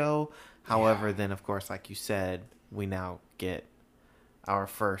this show. However, then of course, like you said, we now get our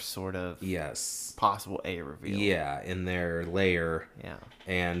first sort of possible A reveal. Yeah, in their lair. Yeah.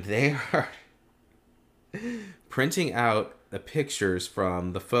 And they are printing out the pictures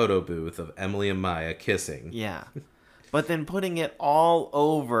from the photo booth of Emily and Maya kissing. Yeah. But then putting it all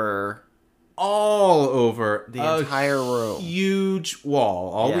over the entire room. Huge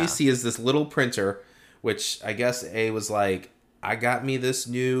wall. All Yeah. we see is this little printer, which I guess A was like, I got me this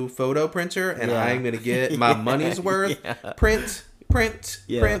new photo printer and I'm going to get my money's worth. Yeah. Print.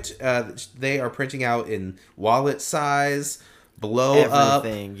 They are printing out in wallet size, blow up.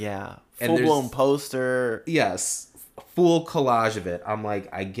 Everything, yeah. And Full-blown poster. Yes. Full collage of it. I'm like,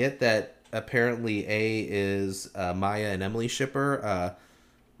 I get that apparently A is Maya and Emily shipper.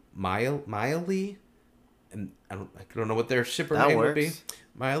 Miley? And I don't know what their shipper name would be.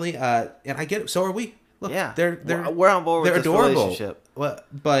 Miley. And I get it. So are we. Look, Yeah, we're on board with this adorable. relationship.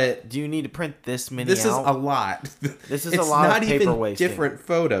 But do you need to print this many? This is a lot. This is a lot of paper even wasting. Different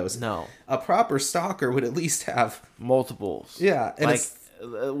photos. No, a proper stalker would at least have multiples. Yeah, and like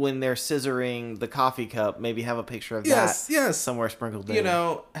when they're scissoring the coffee cup, maybe have a picture of that. Yes, somewhere sprinkled in. You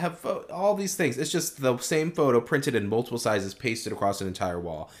know, have all these things. It's just the same photo printed in multiple sizes, pasted across an entire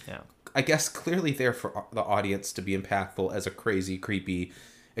wall. Yeah, I guess clearly there for the audience to be impactful as a crazy, creepy,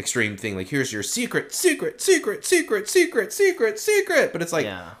 extreme thing. Like, here's your secret. But it's like,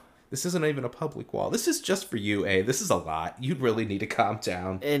 this isn't even a public wall. This is just for you, A. This is a lot. You'd really need to calm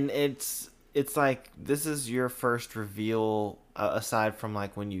down. And it's like, this is your first reveal, aside from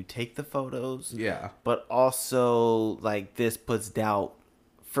like when you take the photos. Yeah. But also like this puts doubt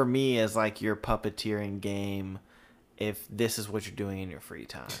for me as like your puppeteering game if this is what you're doing in your free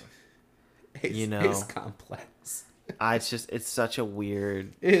time. It's complex. It's such a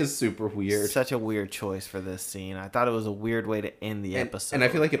weird. It is super weird. Such a weird choice for this scene. I thought it was a weird way to end the episode. And I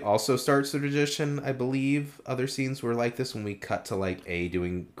feel like it also starts the tradition. I believe other scenes were like this when we cut to like A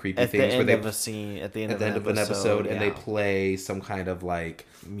doing creepy things. At the end of an episode, and they play some kind of like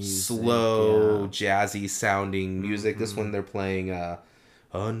music, slow, jazzy sounding music. This one they're playing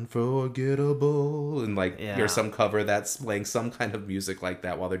Unforgettable, and like here's some cover that's playing some kind of music like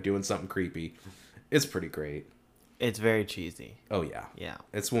that while they're doing something creepy. It's pretty great. It's very cheesy. Oh yeah. Yeah.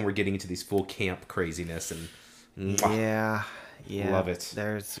 It's when we're getting into these full camp craziness and yeah. Love it.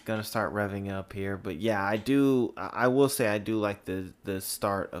 There's gonna start revving up here, but yeah, I will say I do like the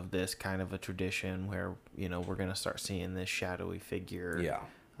start of this kind of a tradition where, you know, we're gonna start seeing this shadowy figure. Yeah.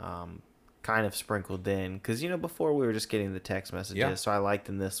 Kind of sprinkled in, because, you know, before we were just getting the text messages. So I liked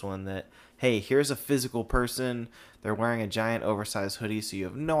in this one that, hey, here's a physical person. They're wearing a giant oversized hoodie, so you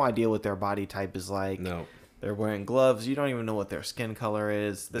have no idea what their body type is like. No. They're wearing gloves. You don't even know what their skin color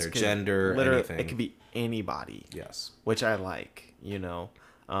is. Their gender, anything. It could be anybody. Yes. Which I like, you know.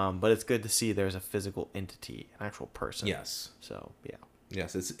 But it's good to see there's a physical entity, an actual person. Yes. So, yeah.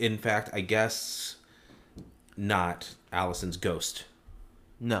 Yes, it's, in fact, I guess, not Allison's ghost.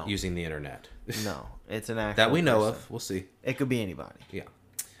 No. Using the internet. No. It's an actual that we know person. of. We'll see. It could be anybody. Yeah.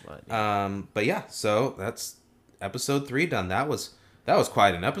 But yeah, so that's episode 3 done. That was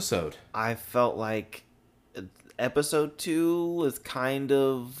quite an episode. I felt like episode 2 was kind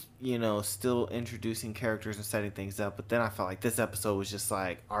of, you know, still introducing characters and setting things up, but then I felt like this episode was just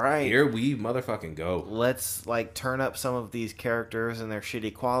like, all right, here we motherfucking go. Let's like turn up some of these characters and their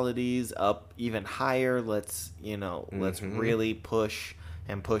shitty qualities up even higher. Let's, you know, let's really push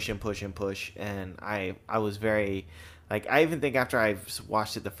and push and push and push. And I was very, like, I even think after I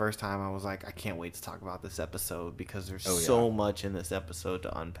watched it the first time, I was like, I can't wait to talk about this episode because there's so much in this episode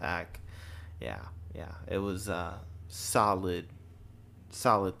to unpack. Yeah, it was solid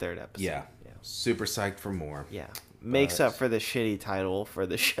third episode. Yeah, super psyched for more. Yeah, makes but- up for the shitty title for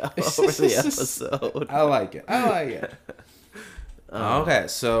the show or the episode. I like it. Okay,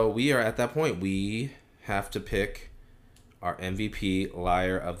 so we are at that point. We have to pick our MVP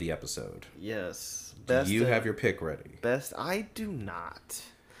liar of the episode. Yes. Do you have your pick ready? Best? I do not.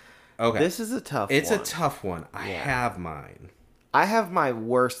 Okay. This is a tough one. It's a tough one. I have mine. I have my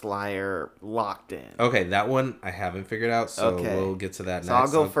worst liar locked in. Okay, that one I haven't figured out, so Okay. we'll get to that next. So I'll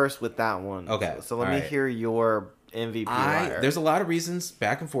go first with that one. Okay, So let me alright. hear your MVP liar. There's a lot of reasons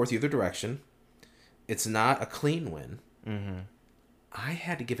back and forth either direction. It's not a clean win. Mm-hmm. I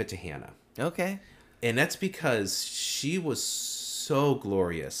had to give it to Hannah. Okay. And that's because she was so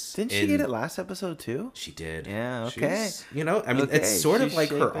glorious. Didn't she get it last episode too? She did. Yeah, okay. She's, I mean, Okay, it's sort of she's like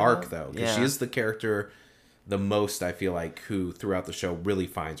her shaping arc, up. though. Because Yeah. she is the character the most, I feel like, who throughout the show really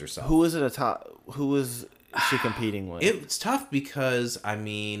finds herself. Who was she competing with? It's tough because, I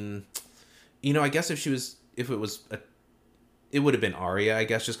mean, I guess it would have been Arya, I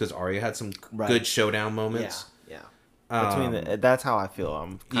guess, just because Arya had some good showdown moments. Yeah. That's how I feel.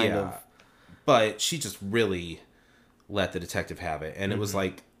 I'm kind of. But she just really let the detective have it. And it was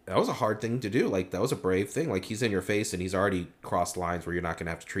like, that was a hard thing to do. Like, that was a brave thing. Like, he's in your face and he's already crossed lines where you're not going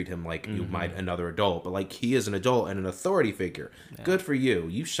to have to treat him like you might another adult. But, like, he is an adult and an authority figure. Yeah. Good for you.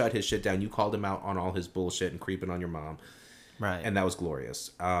 You shut his shit down. You called him out on all his bullshit and creeping on your mom. Right. And that was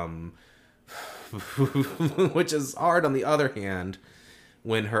glorious. Which is hard on the other hand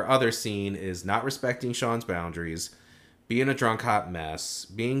when her other scene is not respecting Sean's boundaries, being a drunk hot mess,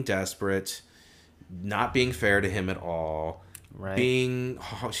 being desperate, not being fair to him at all, being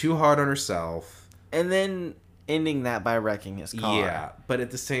too hard on herself, and then ending that by wrecking his car. Yeah, but at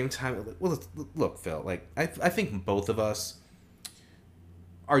the same time, well, look, Phil, like I think both of us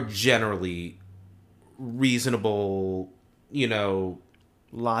are generally reasonable,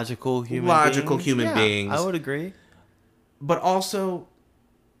 logical human beings. I would agree. But also,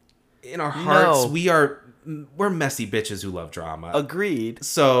 in our hearts, we're messy bitches who love drama. Agreed.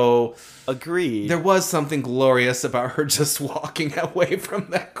 So, agreed. There was something glorious about her just walking away from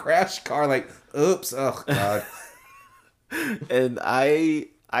that crash car, like, oops, oh god. And I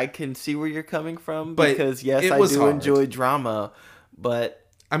can see where you're coming from, because yes, I do enjoy drama, but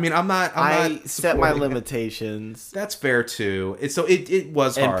I mean, I set my limitations. That's fair too. It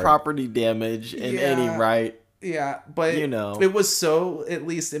was hard. And property damage in any right. Yeah, but it was so at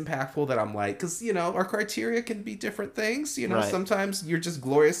least impactful that I'm like, because our criteria can be different things. Sometimes you're just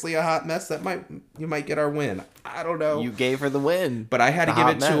gloriously a hot mess. You might get our win. I don't know. You gave her the win, but I had to give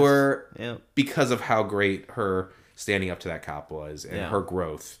it to her because of how great her standing up to that cop was and her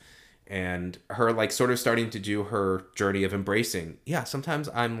growth. And her like sort of starting to do her journey of embracing. Yeah, sometimes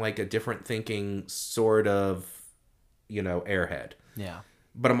I'm like a different thinking sort of, airhead. Yeah.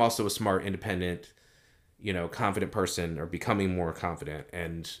 But I'm also a smart, independent, confident person, or becoming more confident,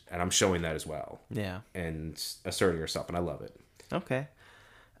 and I'm showing that as well. Yeah. And asserting yourself, and I love it. Okay.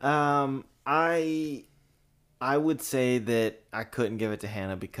 I would say that I couldn't give it to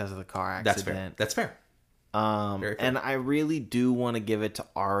Hannah because of the car accident. That's fair. And I really do want to give it to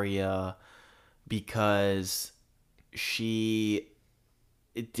Arya because she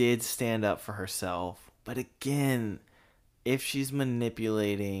did stand up for herself. But again, if she's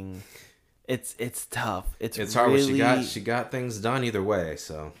manipulating, it's tough. It's hard. Really, she got things done either way.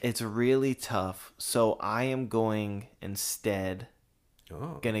 So it's really tough. So I am going instead.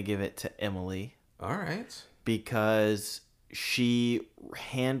 Gonna give it to Emily. All right. Because she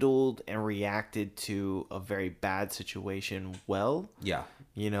handled and reacted to a very bad situation well. Yeah.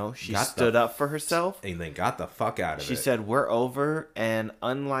 She stood up for herself. And then got the fuck out of it. She said, we're over. And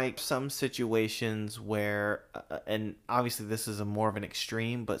unlike some situations where, and obviously this is more of an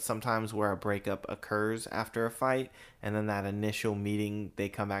extreme, but sometimes where a breakup occurs after a fight, and then that initial meeting, they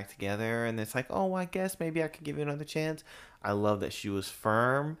come back together, and it's like, oh, I guess maybe I could give you another chance. I love that she was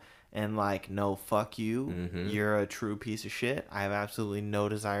firm. And like, no, fuck you. Mm-hmm. You're a true piece of shit. I have absolutely no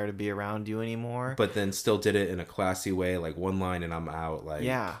desire to be around you anymore. But then still did it in a classy way, like one line and I'm out. Like,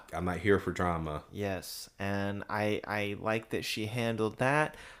 yeah. I'm not here for drama. Yes. And I like that she handled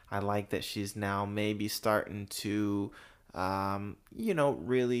that. I like that she's now maybe starting to,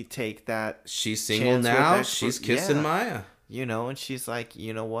 really take that. She's single now. She's kissing Maya. And she's like,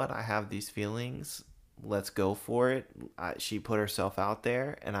 you know what? I have these feelings. Let's go for it. She put herself out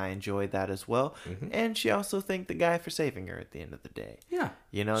there, and I enjoyed that as well. Mm-hmm. And she also thanked the guy for saving her at the end of the day. Yeah.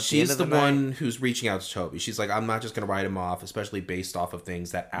 At she's the one who's reaching out to Toby. She's like, I'm not just going to write him off, especially based off of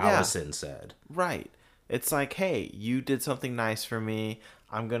things that Allison said. Right. It's like, hey, you did something nice for me.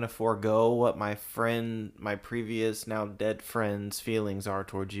 I'm going to forego what my previous, now dead friend's feelings are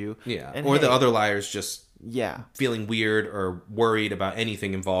towards you. Yeah. And or hey, the other liars just yeah, feeling weird or worried about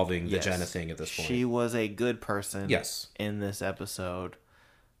anything involving the yes, Jenna thing at this point. she was a good person Yes. in this episode.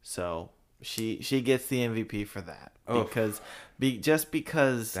 So she gets the MVP for that. Oh.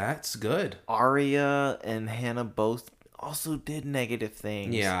 Because That's good. Arya and Hannah both also did negative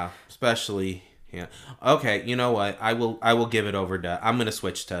things. Yeah, especially yeah. Okay, you know what? I will give it over to. I'm gonna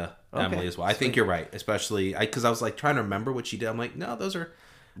switch to Emily as well. I think you're right, especially because I was like trying to remember what she did. I'm like, no, those are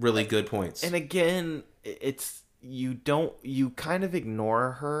really good points. And again, you kind of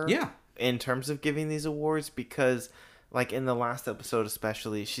ignore her. Yeah. In terms of giving these awards because, like in the last episode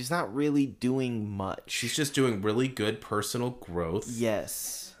especially, she's not really doing much. She's just doing really good personal growth.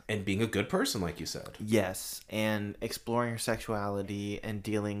 Yes. And being a good person, like you said. Yes, and exploring her sexuality and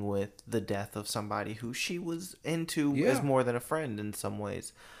dealing with the death of somebody who she was into as more than a friend in some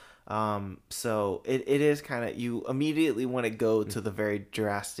ways. So it is kind of, you immediately want to go to the very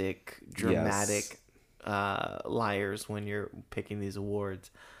dramatic liars when you're picking these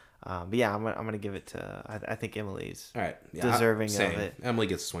awards. But yeah, I'm gonna give it to I think Emily's all right, deserving of it. Emily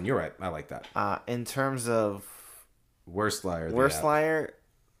gets this one. You're right. I like that. In terms of worst liar, liar.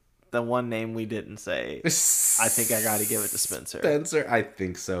 The one name we didn't say, I think I got to give it to Spencer. Spencer, I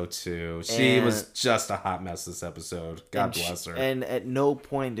think so too. She was just a hot mess this episode. God bless her. And at no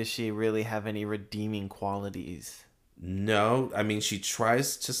point does she really have any redeeming qualities. No, I mean she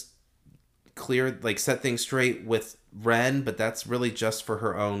tries to set things straight with Ren, but that's really just for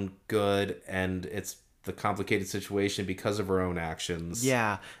her own good, and it's the complicated situation because of her own actions.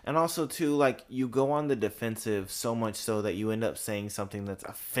 Yeah, and also too, like, you go on the defensive so much so that you end up saying something that's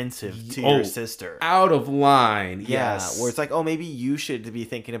offensive to your sister. Out of line. Yeah, yes. where it's like, oh, maybe you should be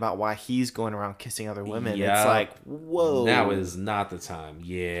thinking about why he's going around kissing other women. Yeah. It's like, whoa. Now is not the time.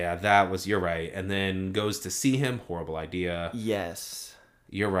 Yeah, you're right. And then goes to see him. Horrible idea. Yes.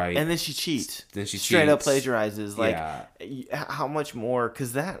 You're right. And then she cheats. Straight cheats. up plagiarizes. Like, how much more?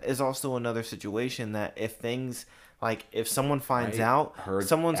 Because that is also another situation that if someone finds out, her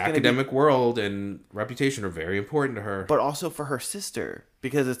someone's going to academic world and reputation are very important to her. But also for her sister.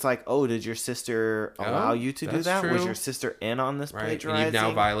 Because it's like, oh, did your sister allow you to do that? True. Was your sister in on this plagiarizing? And you've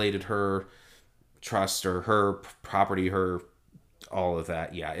now violated her trust or her property, all of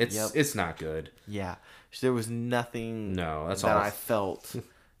that. Yeah, it's not good. Yeah. There was nothing I felt,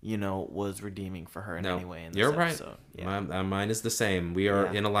 was redeeming for her in any way in this episode. Right. Yeah. Mine is the same. We are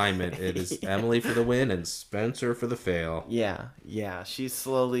in alignment. It is Emily for the win and Spencer for the fail. Yeah. She's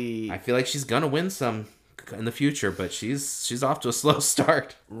slowly... I feel like she's going to win some in the future, but she's off to a slow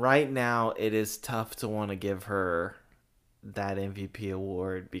start. Right now, it is tough to want to give her that MVP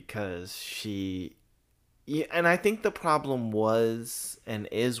award because she... Yeah, and I think the problem was and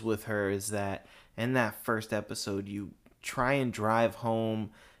is with her is that in that first episode, you try and drive home,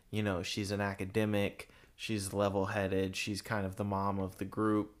 she's an academic, she's level-headed, she's kind of the mom of the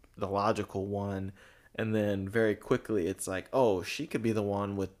group, the logical one, and then very quickly it's like, oh, she could be the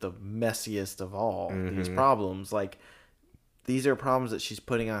one with the messiest of all these problems. Like, these are problems that she's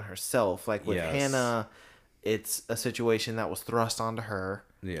putting on herself. Like, with Hannah, it's a situation that was thrust onto her.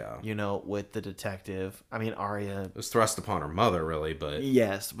 Yeah. With the detective. I mean, Arya... It was thrust upon her mother, really, but...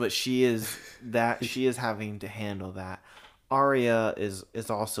 Yes, but she is having to handle that. Arya is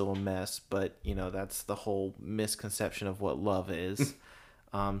also a mess, but, that's the whole misconception of what love is.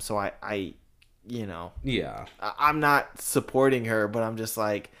 So I Yeah. I'm not supporting her, but I'm just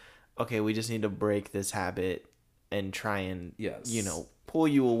like, okay, we just need to break this habit and try and, pull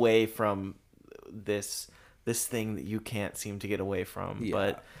you away from this thing that you can't seem to get away from. Yeah.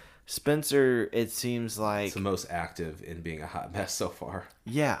 But Spencer, it seems like... It's the most active in being a hot mess so far.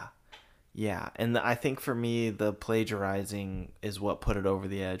 Yeah. And I think for me, the plagiarizing is what put it over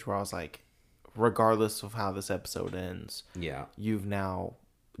the edge, where I was like, regardless of how this episode ends, you've now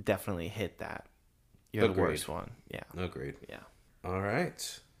definitely hit that. You're the worst one. Yeah. Agreed. Yeah. All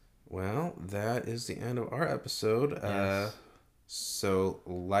right. Well, that is the end of our episode. Yes. So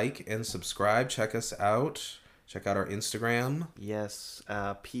like and subscribe. Check us out. Check out our Instagram. Yes.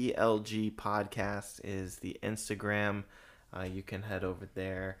 PLG Podcast is the Instagram. You can head over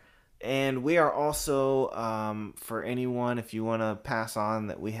there. And we are also, for anyone, if you want to pass on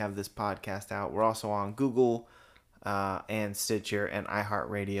that we have this podcast out, we're also on Google and Stitcher and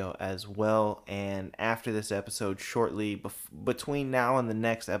iHeartRadio as well. And after this episode, shortly between now and the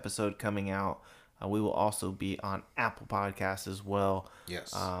next episode coming out, we will also be on Apple Podcasts as well.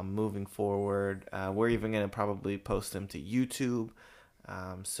 Yes. Moving forward, we're even going to probably post them to YouTube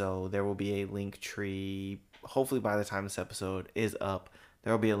So there will be a link tree. Hopefully by the time this episode is up,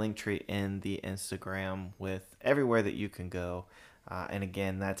 there will be a link tree in the Instagram with everywhere that you can go. And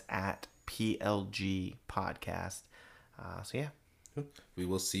again, that's at PLG Podcast. So yeah. We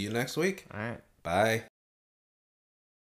will see you next week. All right. Bye.